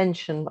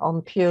attention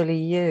on purely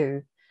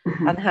you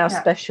and how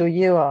special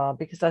you are,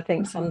 because I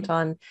think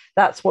sometimes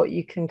that's what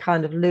you can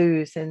kind of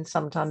lose in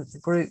sometimes the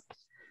group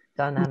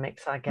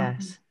dynamics, I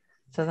guess.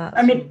 So that's,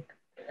 I mean,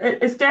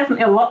 it's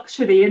definitely a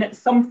luxury, and it's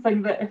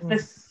something that if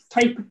this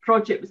type of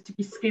project was to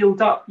be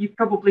scaled up, you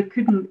probably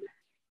couldn't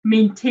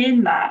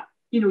maintain that.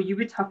 You know, you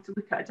would have to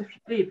look at a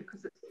different way,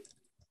 because it's,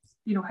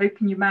 you know, how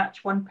can you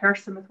match one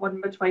person with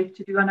one midwife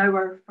to do an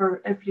hour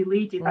for every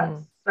lady?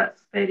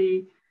 That's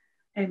very,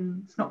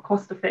 it's not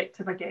cost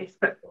effective, I guess,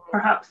 but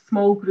perhaps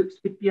small groups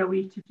would be a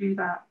way to do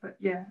that. But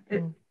yeah,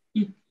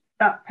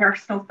 that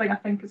personal thing, I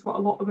think, is what a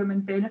lot of women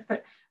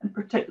benefit, and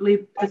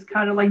particularly, as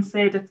Caroline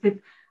said, if they've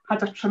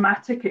had a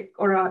traumatic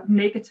or a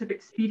negative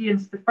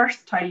experience the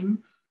first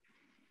time,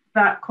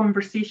 that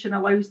conversation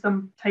allows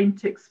them time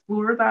to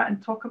explore that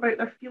and talk about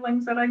their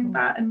feelings around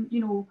that, and,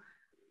 you know,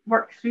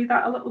 work through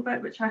that a little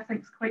bit, which I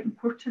think is quite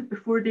important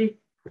before they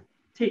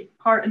take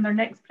part in their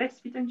next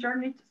breastfeeding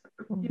journey, to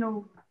sort of, you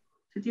know,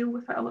 to deal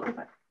with it a little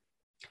bit.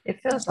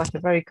 It feels like a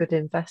very good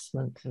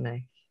investment to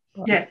me.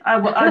 Yeah,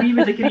 we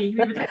would agree.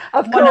 We would,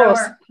 of course.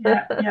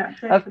 Yeah,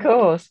 of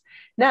course.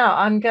 Now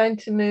I'm going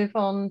to move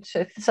on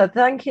to, so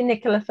thank you,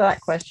 Nicola, for that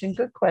question.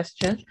 Good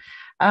question.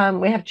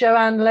 We have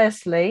Joanne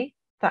Leslie.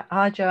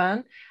 Hi,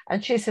 Joanne.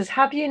 And she says,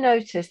 have you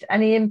noticed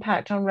any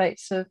impact on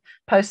rates of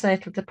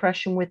postnatal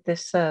depression with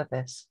this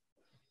service?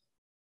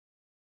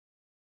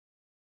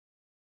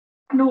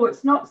 No,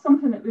 it's not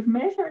something that we've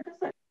measured,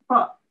 is it?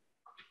 But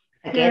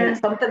again,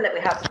 it's something that we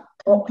have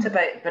talked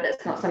about, but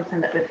it's not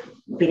something that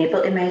we've been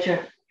able to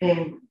measure.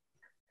 Yeah,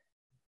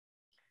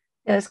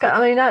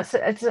 I mean, that's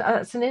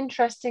an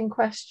interesting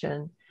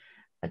question,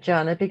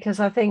 Joanna,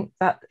 because I think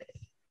that,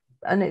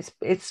 and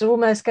it's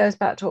almost goes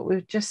back to what we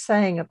were just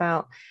saying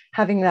about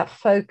having that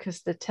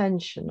focused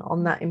attention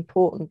on that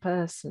important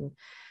person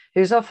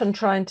who's often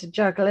trying to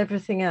juggle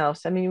everything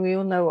else. I mean, we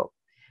all know what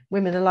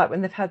women are like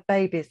when they've had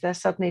babies. They're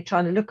suddenly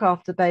trying to look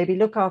after the baby,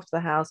 look after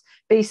the house,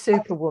 be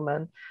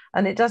superwoman.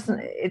 And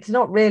it's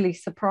not really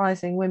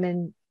surprising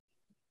women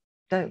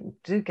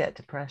do get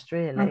depressed,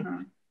 really.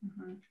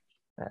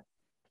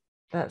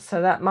 But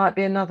so that might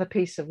be another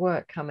piece of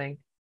work coming,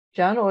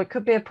 Jan, or it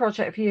could be a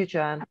project for you,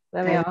 Jan.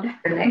 There we are.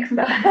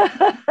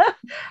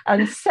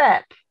 And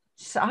Sep,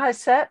 hi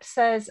Sep,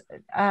 says,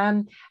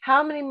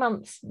 how many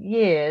months,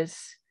 years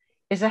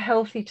is a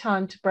healthy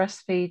time to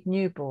breastfeed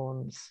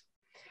newborns?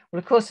 Well,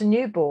 of course, a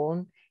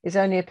newborn is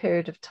only a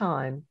period of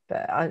time,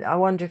 but I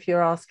wonder if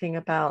you're asking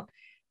about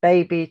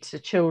baby to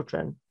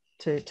children,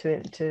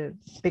 to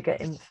bigger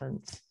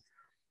infants.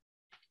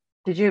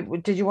 Did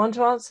you want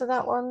to answer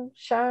that one,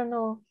 Sharon?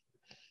 Or?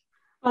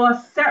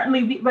 Well,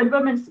 certainly, when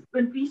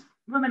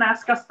women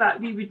ask us that,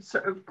 we would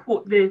sort of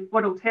quote the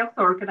World Health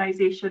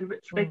Organization,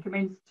 which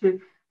recommends to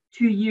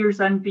 2 years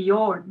and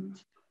beyond.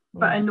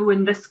 But I know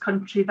in this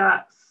country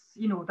that's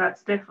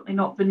definitely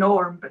not the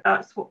norm, but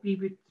that's what we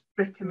would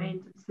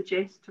recommend and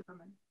suggest to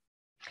women.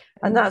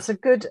 And that's a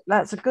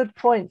good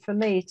point for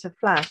me to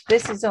flash.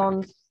 This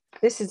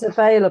is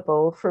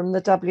available from the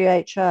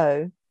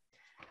WHO.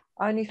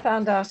 I only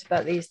found out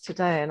about these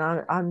today, and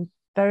I'm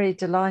very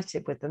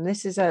delighted with them.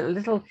 This is a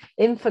little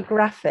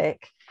infographic,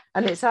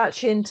 and it's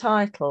actually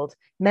entitled,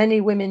 "Many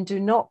Women Do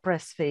Not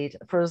Breastfeed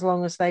for as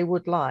Long as They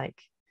Would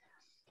Like."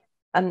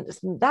 And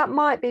that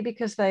might be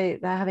because they're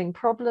having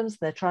problems,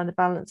 they're trying to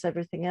balance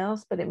everything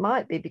else, but it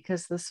might be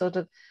because the sort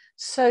of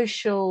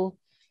social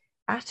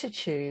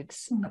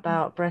attitudes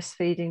about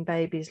breastfeeding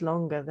babies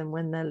longer than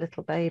when they're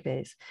little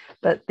babies.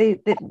 But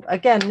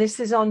again, this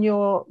is on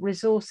your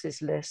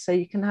resources list, so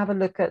you can have a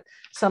look at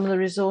some of the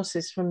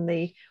resources from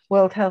the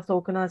World Health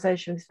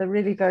Organization, because they're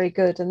really very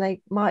good, and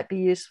they might be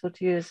useful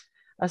to you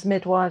as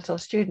midwives or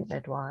student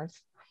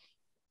midwives.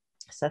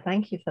 So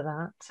thank you for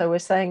that. So we're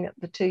saying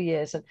the 2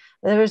 years, and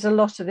there is a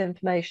lot of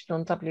information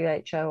on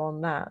WHO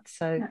on that.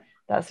 So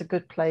that's a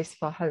good place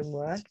for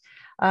homework.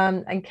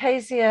 And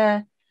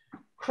Kezia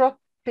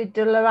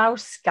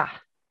Kropidolowska,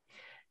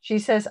 she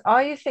says,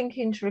 are you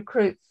thinking to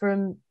recruit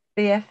from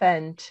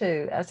BFN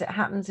too, as it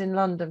happens in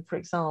London, for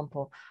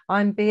example?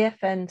 I'm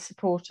BFN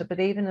supporter, but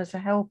even as a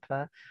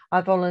helper,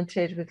 I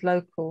volunteered with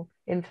local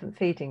infant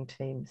feeding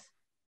teams.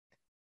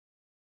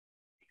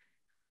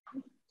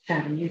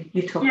 Sharon,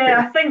 you talk Yeah,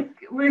 about I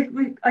think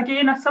we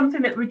again, it's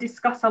something that we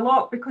discuss a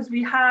lot, because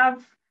we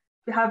have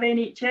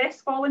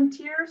NHS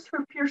volunteers who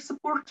are peer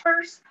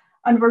supporters,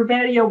 and we're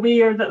very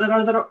aware that there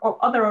are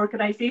other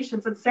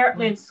organisations, and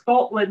certainly in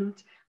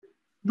Scotland,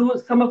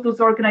 some of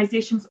those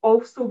organisations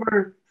also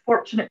were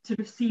fortunate to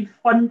receive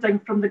funding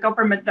from the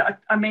government that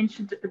I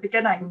mentioned at the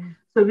beginning.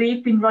 So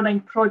they've been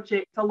running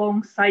projects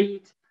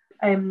alongside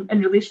in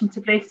relation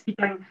to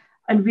breastfeeding,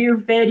 and we're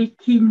very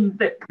keen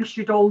that we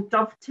should all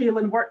dovetail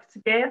and work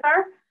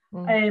together.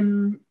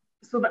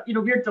 So that, you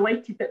know, we're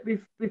delighted that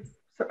we've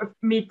sort of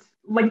made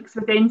links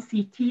with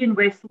NCT in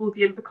West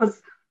Lothian,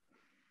 because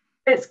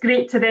it's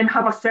great to then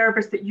have a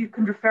service that you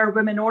can refer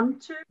women on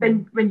to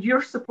when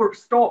your support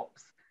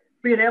stops.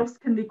 Where else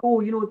can they go?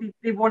 You know,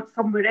 they want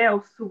somewhere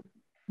else. So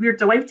we're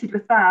delighted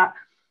with that.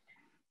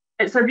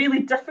 It's a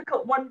really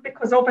difficult one,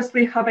 because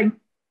obviously having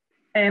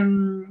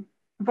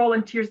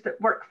volunteers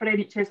that work for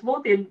NHS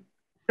Lothian,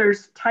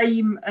 there's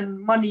time and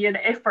money and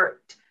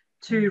effort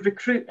to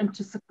recruit and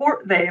to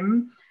support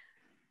them.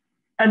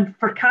 And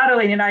for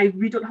Caroline and I,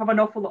 we don't have an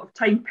awful lot of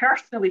time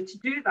personally to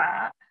do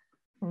that.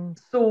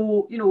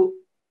 So, you know,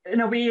 in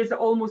a way, is it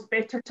almost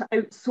better to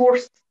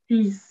outsource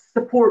these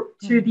support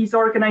to these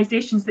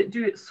organisations that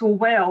do it so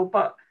well?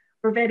 But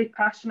we're very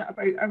passionate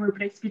about our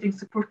breastfeeding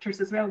supporters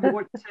as well. We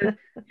want to,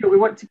 you know, we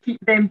want to keep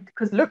them,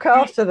 because look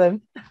after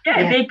them.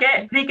 Yeah, they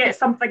get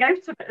something out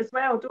of it as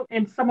well, don't they?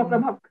 And some of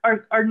them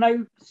are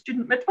now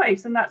student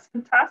midwives, and that's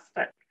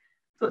fantastic.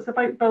 So it's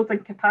about building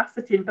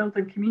capacity and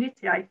building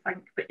community, I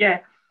think. But yeah,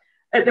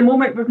 at the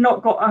moment we've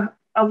not got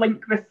a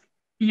link with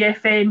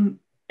BFN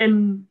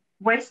in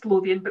West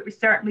Lothian, but we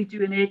certainly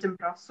do in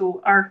Edinburgh.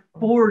 So our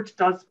board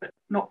does, but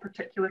not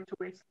particular to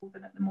West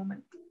Lothian at the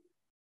moment.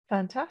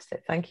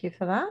 Fantastic. Thank you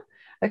for that.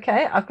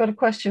 Okay, I've got a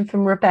question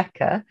from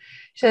Rebecca.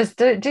 She says,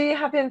 do you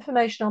have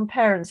information on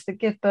parents that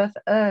give birth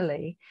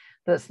early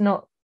that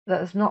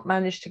has not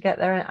managed to get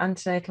their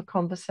antenatal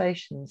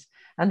conversations?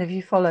 And have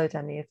you followed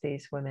any of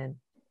these women?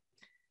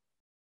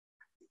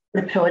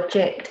 The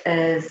project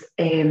is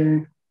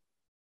at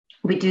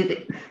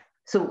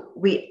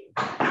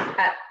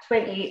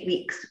 28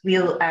 weeks,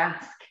 we'll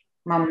ask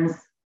mums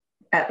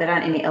at their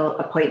antenatal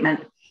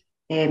appointment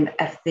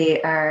if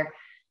they are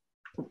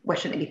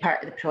wishing to be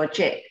part of the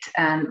project,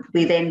 and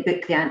we then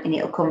book the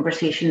antenatal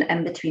conversation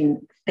in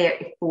between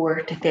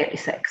 34 to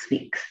 36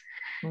 weeks.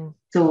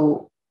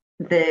 So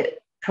the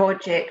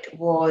project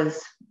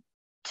was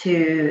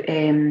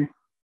to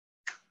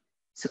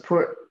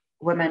support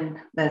women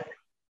with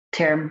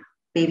term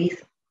babies.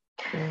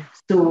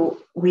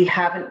 So we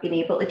haven't been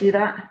able to do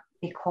that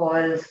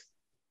because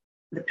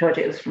the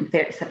project was from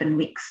 37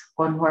 weeks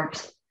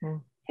onwards.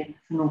 So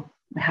no,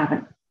 we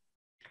haven't.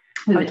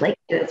 We would like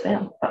to do it as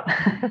well,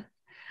 but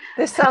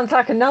this sounds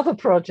like another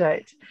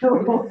project.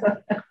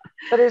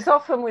 But it's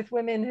often with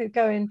women who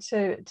go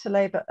into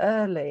labour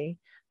early,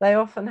 they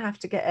often have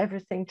to get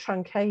everything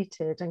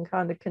truncated and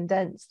kind of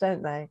condensed,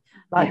 don't they?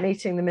 Like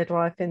meeting the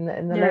midwife in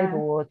the labour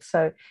ward.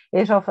 So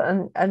it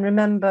often, and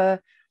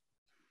remember,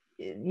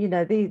 you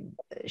know,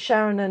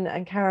 Sharon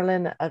and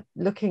Carolyn are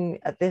looking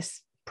at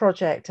this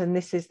project, and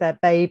this is their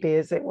baby,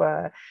 as it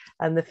were,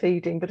 and the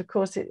feeding. But of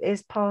course, it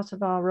is part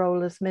of our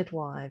role as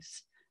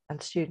midwives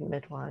and student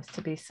midwives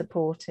to be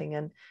supporting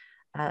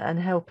and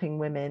helping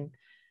women,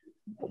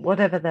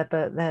 whatever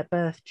their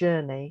birth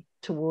journey,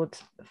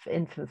 towards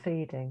infant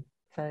feeding.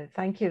 So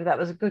thank you. That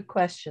was a good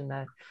question,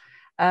 though.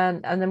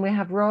 And then we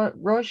have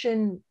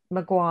Roshin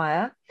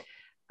Maguire.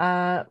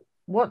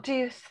 What do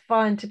you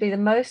find to be the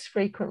most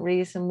frequent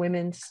reason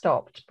women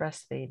stopped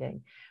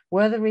breastfeeding?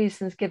 Were the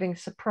reasons given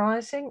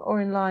surprising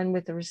or in line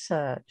with the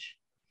research?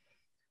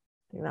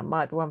 I think that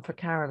might be one for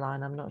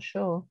Caroline, I'm not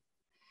sure.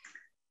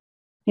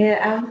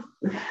 Yeah,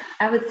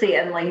 I would say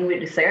in line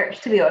with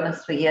research, to be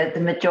honest with you. The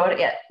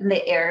majority, in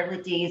the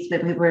early days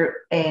when we were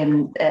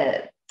infant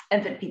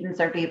feeding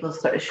survey will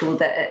sort of show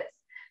that it's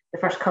the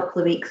first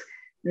couple of weeks,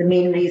 the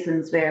main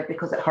reasons were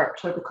because it hurt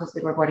or because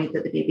they were worried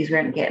that the babies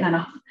weren't getting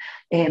enough.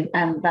 And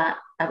that,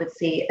 I would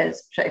say,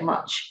 is pretty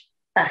much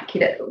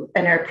accurate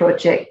in our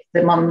project.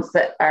 The mums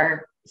that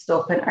are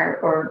stopping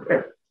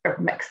or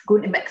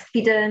going to mixed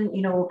feeding,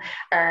 you know,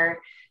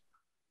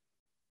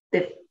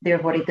 they're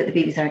worried that the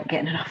babies aren't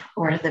getting enough,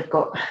 or they've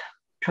got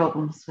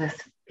problems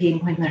with pain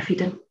when they're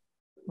feeding.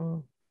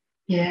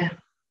 Yeah.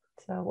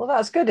 So, well,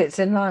 that's good. It's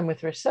in line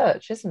with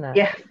research, isn't it?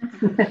 Yeah.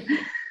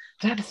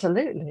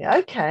 Absolutely.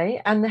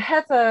 Okay. And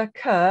Heather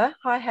Kerr,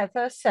 hi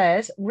Heather,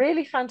 says,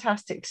 really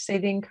fantastic to see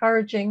the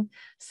encouraging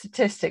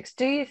statistics.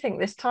 Do you think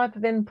this type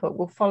of input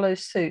will follow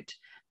suit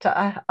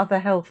to other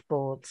health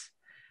boards?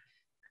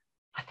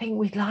 I think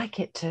we'd like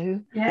it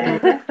to. Yeah,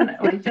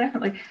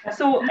 definitely.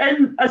 So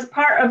as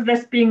part of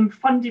this being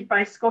funded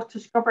by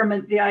Scottish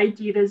Government, the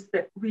idea is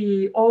that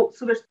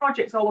so there's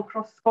projects all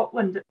across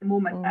Scotland at the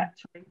moment,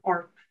 actually,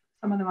 or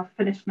some of them have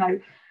finished now.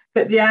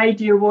 But the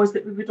idea was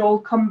that we would all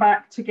come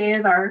back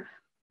together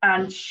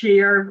and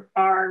share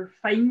our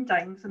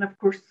findings. And of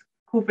course,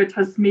 COVID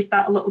has made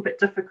that a little bit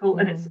difficult,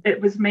 and it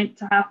was meant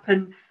to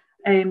happen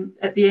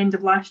at the end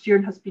of last year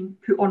and has been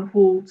put on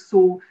hold.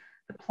 So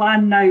the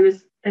plan now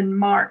is in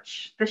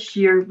March this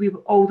year,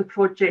 all the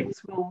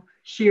projects will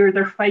share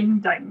their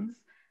findings,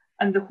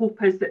 and the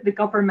hope is that the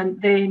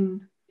government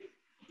then,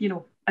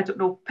 I don't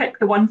know, pick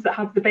the ones that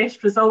have the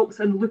best results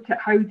and look at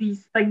how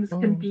these things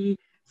can be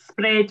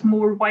spread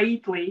more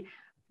widely.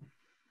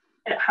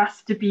 It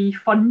has to be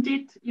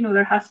funded,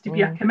 there has to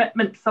be a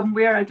commitment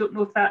somewhere. I don't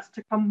know if that's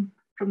to come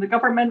from the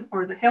government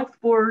or the health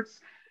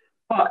boards,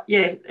 but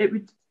yeah,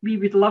 we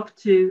would love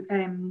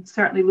to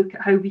certainly look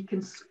at how we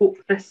can scope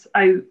this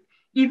out,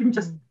 even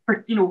just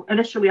for,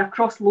 initially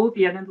across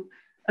Lothian,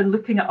 and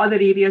looking at other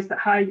areas that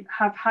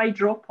have high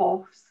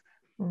drop-offs.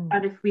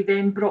 And if we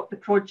then brought the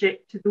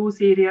project to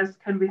those areas,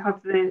 can we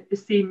have the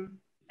same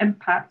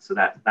impact? So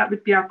that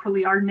would be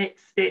probably our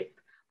next step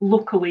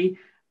locally,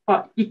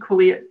 but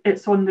equally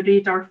it's on the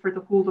radar for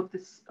the whole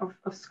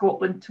of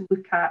Scotland to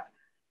look at,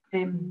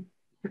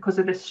 because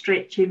of the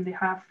stretch aim they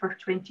have for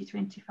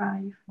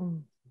 2025.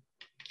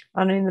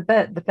 I mean,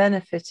 the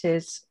benefit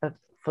is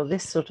for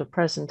this sort of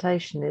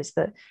presentation is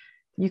that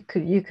you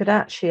could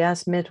actually,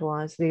 as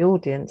midwives, the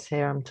audience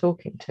here I'm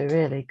talking to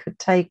really could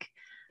take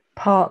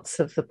parts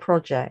of the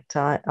project,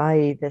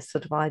 i.e. this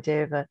sort of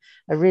idea of a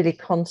really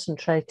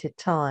concentrated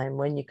time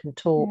when you can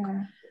talk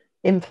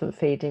infant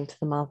feeding to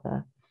the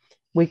mother.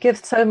 We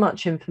give so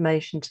much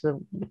information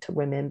to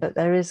women, but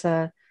there is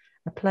a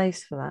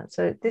place for that.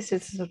 So this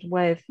is a sort of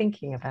way of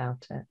thinking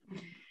about it.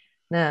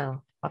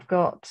 Now, I've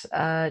got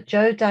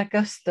Jo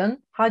D'Agustin.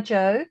 Hi,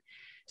 Jo.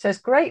 Says,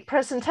 great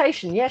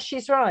presentation. Yes,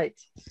 she's right.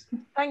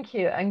 Thank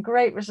you. And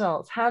great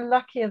results. How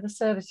lucky are the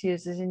service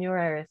users in your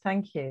area?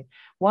 Thank you.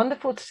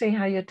 Wonderful to see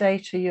how your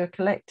data you're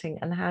collecting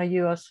and how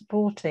you are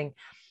supporting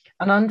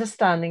an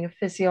understanding of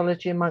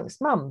physiology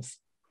amongst mums.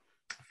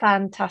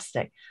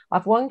 Fantastic.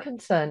 I've one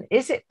concern.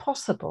 Is it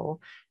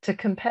possible to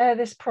compare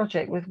this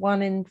project with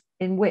one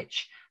in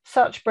which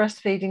such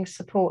breastfeeding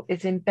support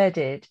is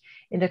embedded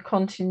in a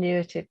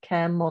continuity of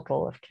care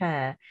model of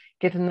care,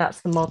 given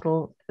that's the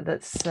model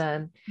that's,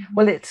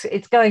 well,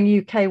 it's going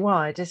UK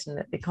wide, isn't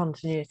it, the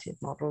continuity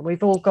model?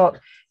 We've all got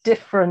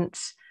different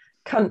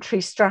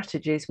country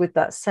strategies with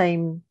that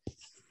same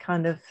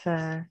kind of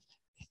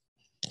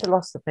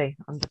philosophy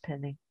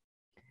underpinning.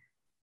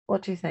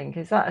 What do you think?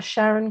 Is that a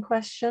Sharon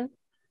question?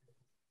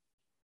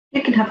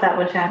 You can have that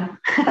one, Sharon.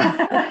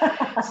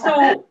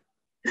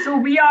 So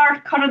we are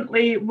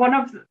currently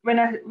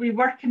we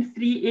work in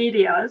 3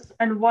 areas,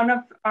 and one of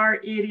our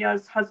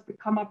areas has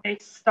become a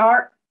Best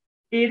Start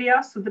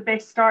area. So the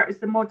Best Start is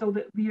the model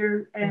that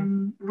we're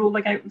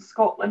rolling out in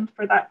Scotland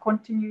for that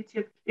continuity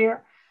of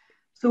care.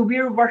 So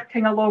we're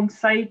working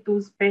alongside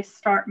those Best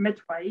Start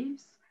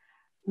midwives,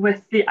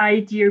 with the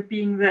idea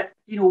being that,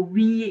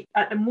 we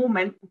at the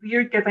moment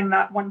we're giving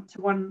that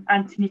one-to-one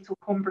antenatal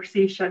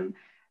conversation.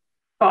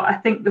 But I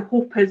think the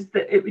hope is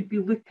that it would be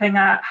looking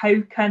at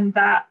how can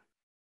that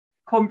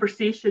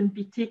conversation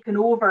be taken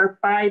over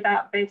by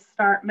that Best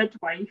Start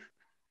midwife,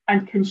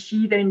 and can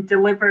she then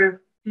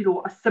deliver,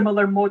 a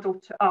similar model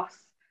to us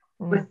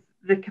with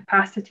the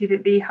capacity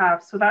that they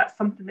have. So that's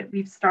something that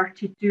we've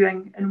started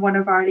doing in one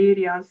of our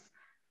areas.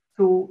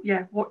 So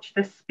yeah, watch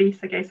this space,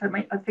 I guess.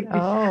 I think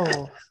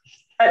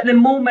at the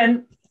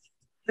moment,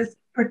 the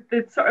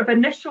sort of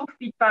initial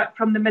feedback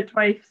from the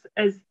midwives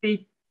is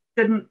they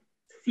didn't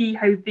see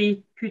how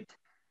they could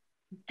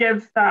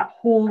give that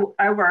whole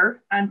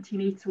hour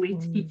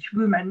antenatally to each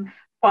woman,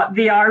 but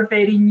they are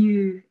very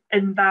new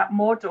in that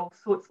model,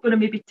 so it's going to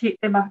maybe take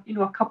them a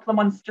couple of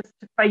months just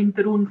to find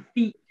their own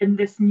feet in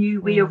this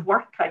new way of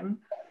working,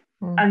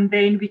 and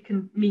then we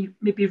can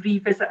maybe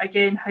revisit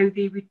again how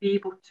they would be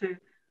able to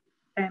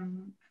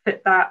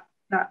fit that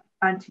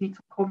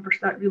antenatal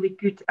that really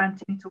good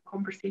antenatal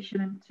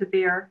conversation into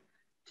their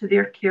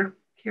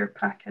care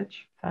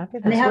package.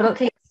 Fabulous.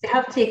 And they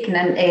have taken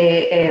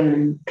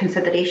into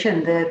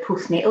consideration the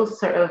postnatal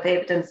sort of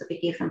evidence that we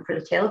gave them for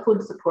the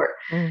telephone support,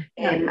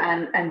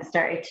 and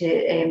started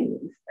to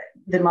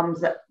the mums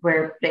that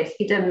were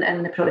breastfeeding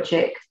in the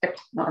project,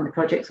 not in the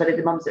project, sorry,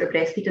 the mums that were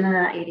breastfeeding in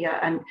that area,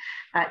 and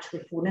actually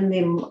phoning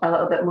them a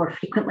little bit more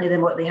frequently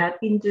than what they had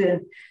been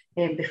doing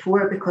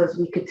before, because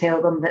we could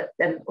tell them that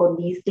on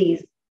these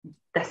days,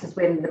 this is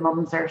when the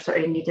mums are sort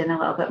of needing a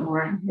little bit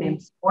more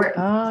support.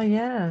 Oh,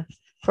 yeah.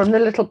 From the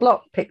little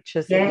block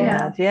pictures that you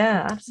had.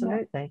 Yeah,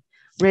 absolutely.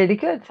 Really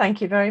good.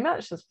 Thank you very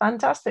much. That's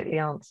fantastically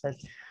answered.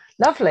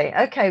 Lovely.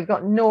 Okay, we've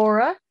got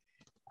Nora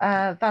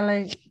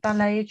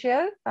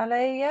Vallejo.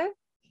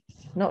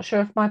 Not sure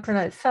if my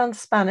pronounce sounds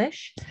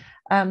Spanish.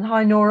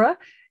 Hi, Nora.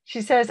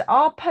 She says,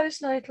 are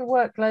postnatal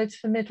workloads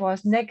for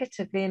midwives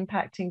negatively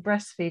impacting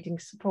breastfeeding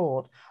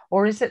support,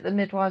 or is it that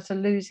midwives are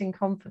losing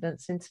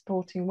confidence in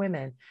supporting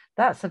women?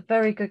 That's a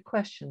very good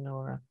question,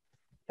 Nora.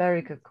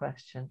 Very good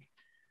question.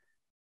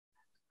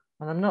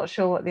 And I'm not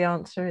sure what the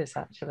answer is,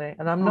 actually.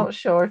 And I'm not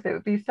sure if it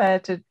would be fair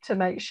to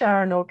make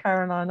Sharon or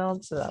Caroline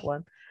answer that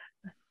one.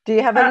 Do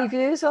you have any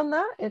views on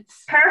that?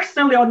 It's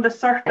personally, on the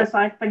surface,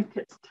 I think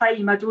it's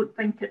time. I don't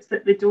think it's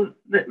that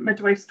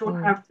midwives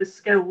don't have the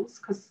skills,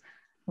 because,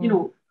 you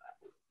know,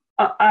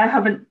 I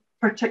haven't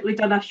particularly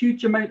done a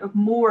huge amount of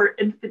more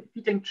infant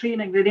feeding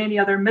training than any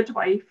other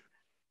midwife,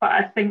 but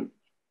I think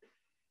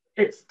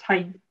it's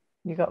time.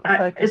 You got the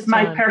focus. It's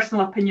my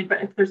personal opinion,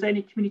 but if there's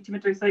any community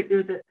midwives out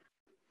there that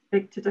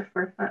beg to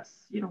differ, that's,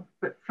 you know,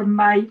 but from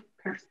my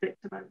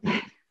perspective,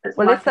 it's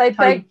well,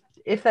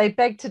 if they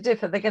beg to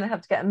differ, they're going to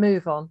have to get a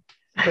move on,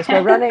 because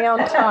we're running on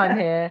time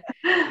here.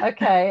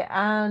 Okay,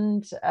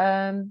 and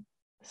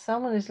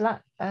someone is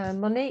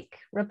Monique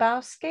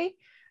Rabowski,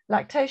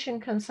 lactation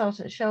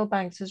consultant Shell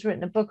Banks, has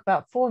written a book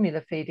about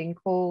formula feeding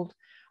called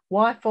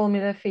Why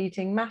Formula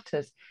Feeding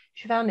Matters.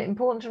 She found it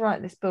important to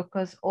write this book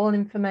because all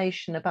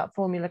information about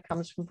formula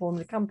comes from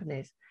formula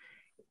companies.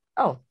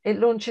 Oh, it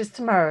launches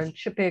tomorrow and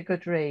should be a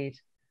good read.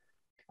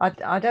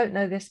 I don't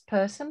know this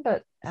person,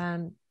 but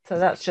so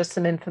that's just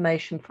some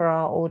information for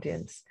our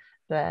audience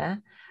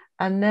there.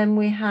 And then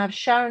we have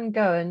Sharon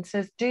Goen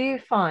says, do you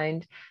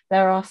find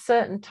there are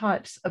certain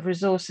types of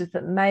resources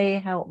that may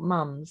help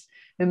mums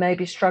who may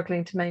be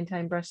struggling to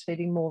maintain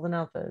breastfeeding more than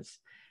others?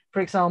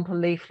 For example,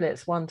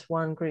 leaflets,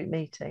 one-to-one group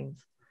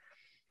meetings.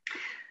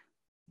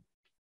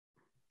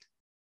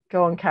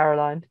 Go on,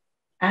 Caroline.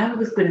 I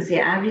was going to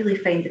say, I really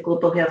find the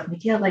global health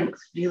media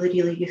links really,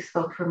 really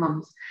useful for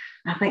mums.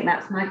 I think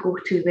that's my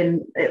go-to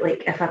when,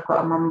 like, if I've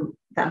got a mum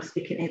that I'm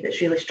speaking to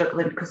that's really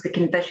struggling, because they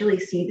can visually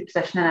see the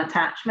position and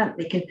attachment.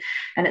 They can,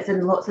 and it's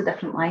in lots of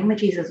different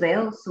languages as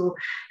well. So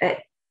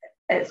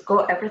it's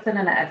got everything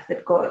in it. If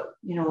they've got,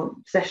 you know,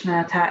 position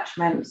and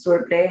attachment,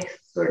 sore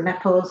breasts, sore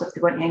nipples, if they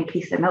want to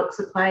increase their milk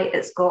supply,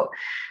 it's got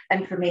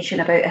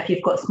information about if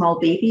you've got small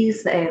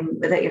babies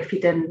that you're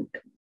feeding.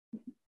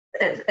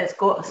 It's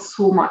got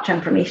so much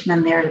information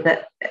in there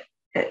that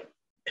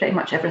pretty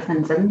much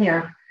everything's in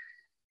there.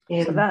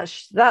 So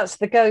that's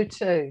the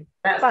go-to.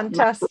 That's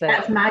fantastic.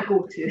 That's my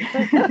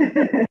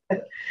go-to.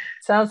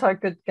 Sounds like a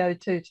good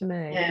go-to to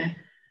me. Yeah.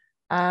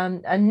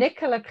 And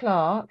Nicola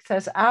Clark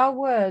says, our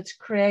words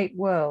create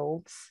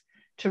worlds.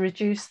 To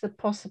reduce the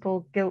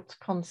possible guilt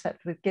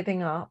concept with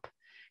giving up,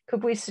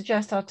 could we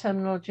suggest our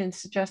terminology and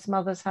suggest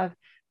mothers have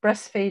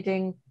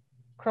breastfeeding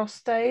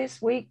cross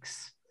days,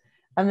 weeks,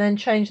 and then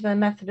change their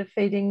method of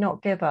feeding,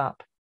 not give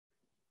up?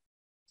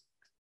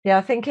 Yeah,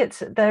 I think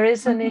there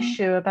is an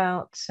issue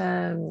about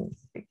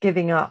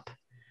giving up.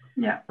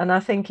 Yeah. And I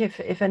think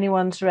if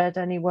anyone's read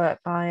any work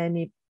by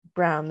any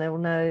Brown, they'll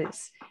know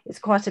it's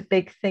quite a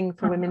big thing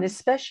for women,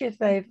 especially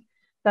if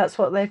that's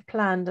what they've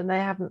planned and they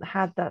haven't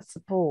had that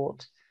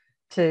support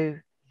to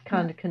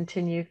kind of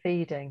continue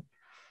feeding.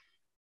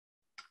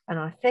 And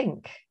I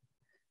think,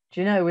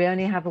 do you know, we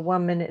only have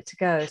 1 minute to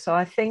go. So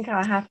I think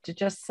I have to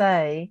just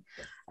say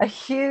a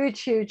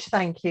huge, huge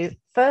thank you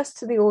first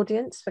to the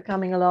audience for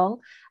coming along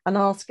and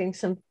asking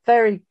some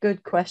very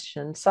good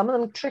questions, some of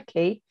them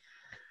tricky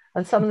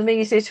and some of them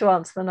easier to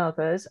answer than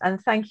others. And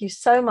thank you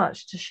so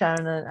much to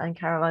Sharon and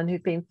Caroline,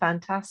 who've been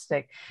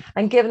fantastic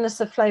and given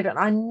us a flavour. And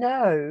I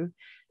know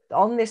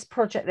on this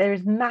project there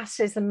is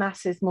masses and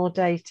masses more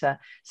data.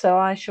 So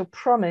I shall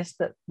promise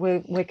that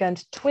we're going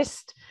to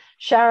twist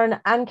Sharon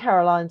and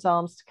Caroline's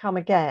arms to come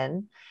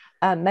again,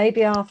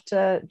 maybe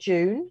after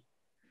June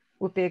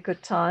would be a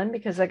good time,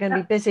 because they're going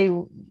to be busy,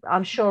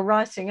 I'm sure,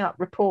 writing up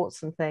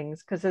reports and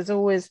things, because there's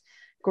always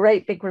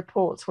great big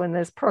reports when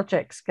there's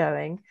projects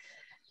going.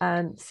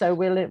 And so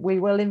we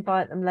will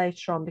invite them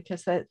later on,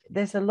 because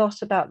there's a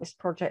lot about this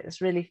project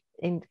that's really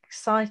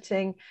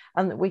exciting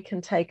and that we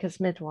can take as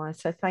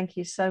midwives. So thank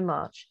you so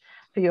much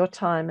for your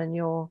time and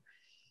your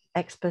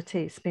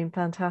expertise. It's been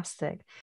fantastic.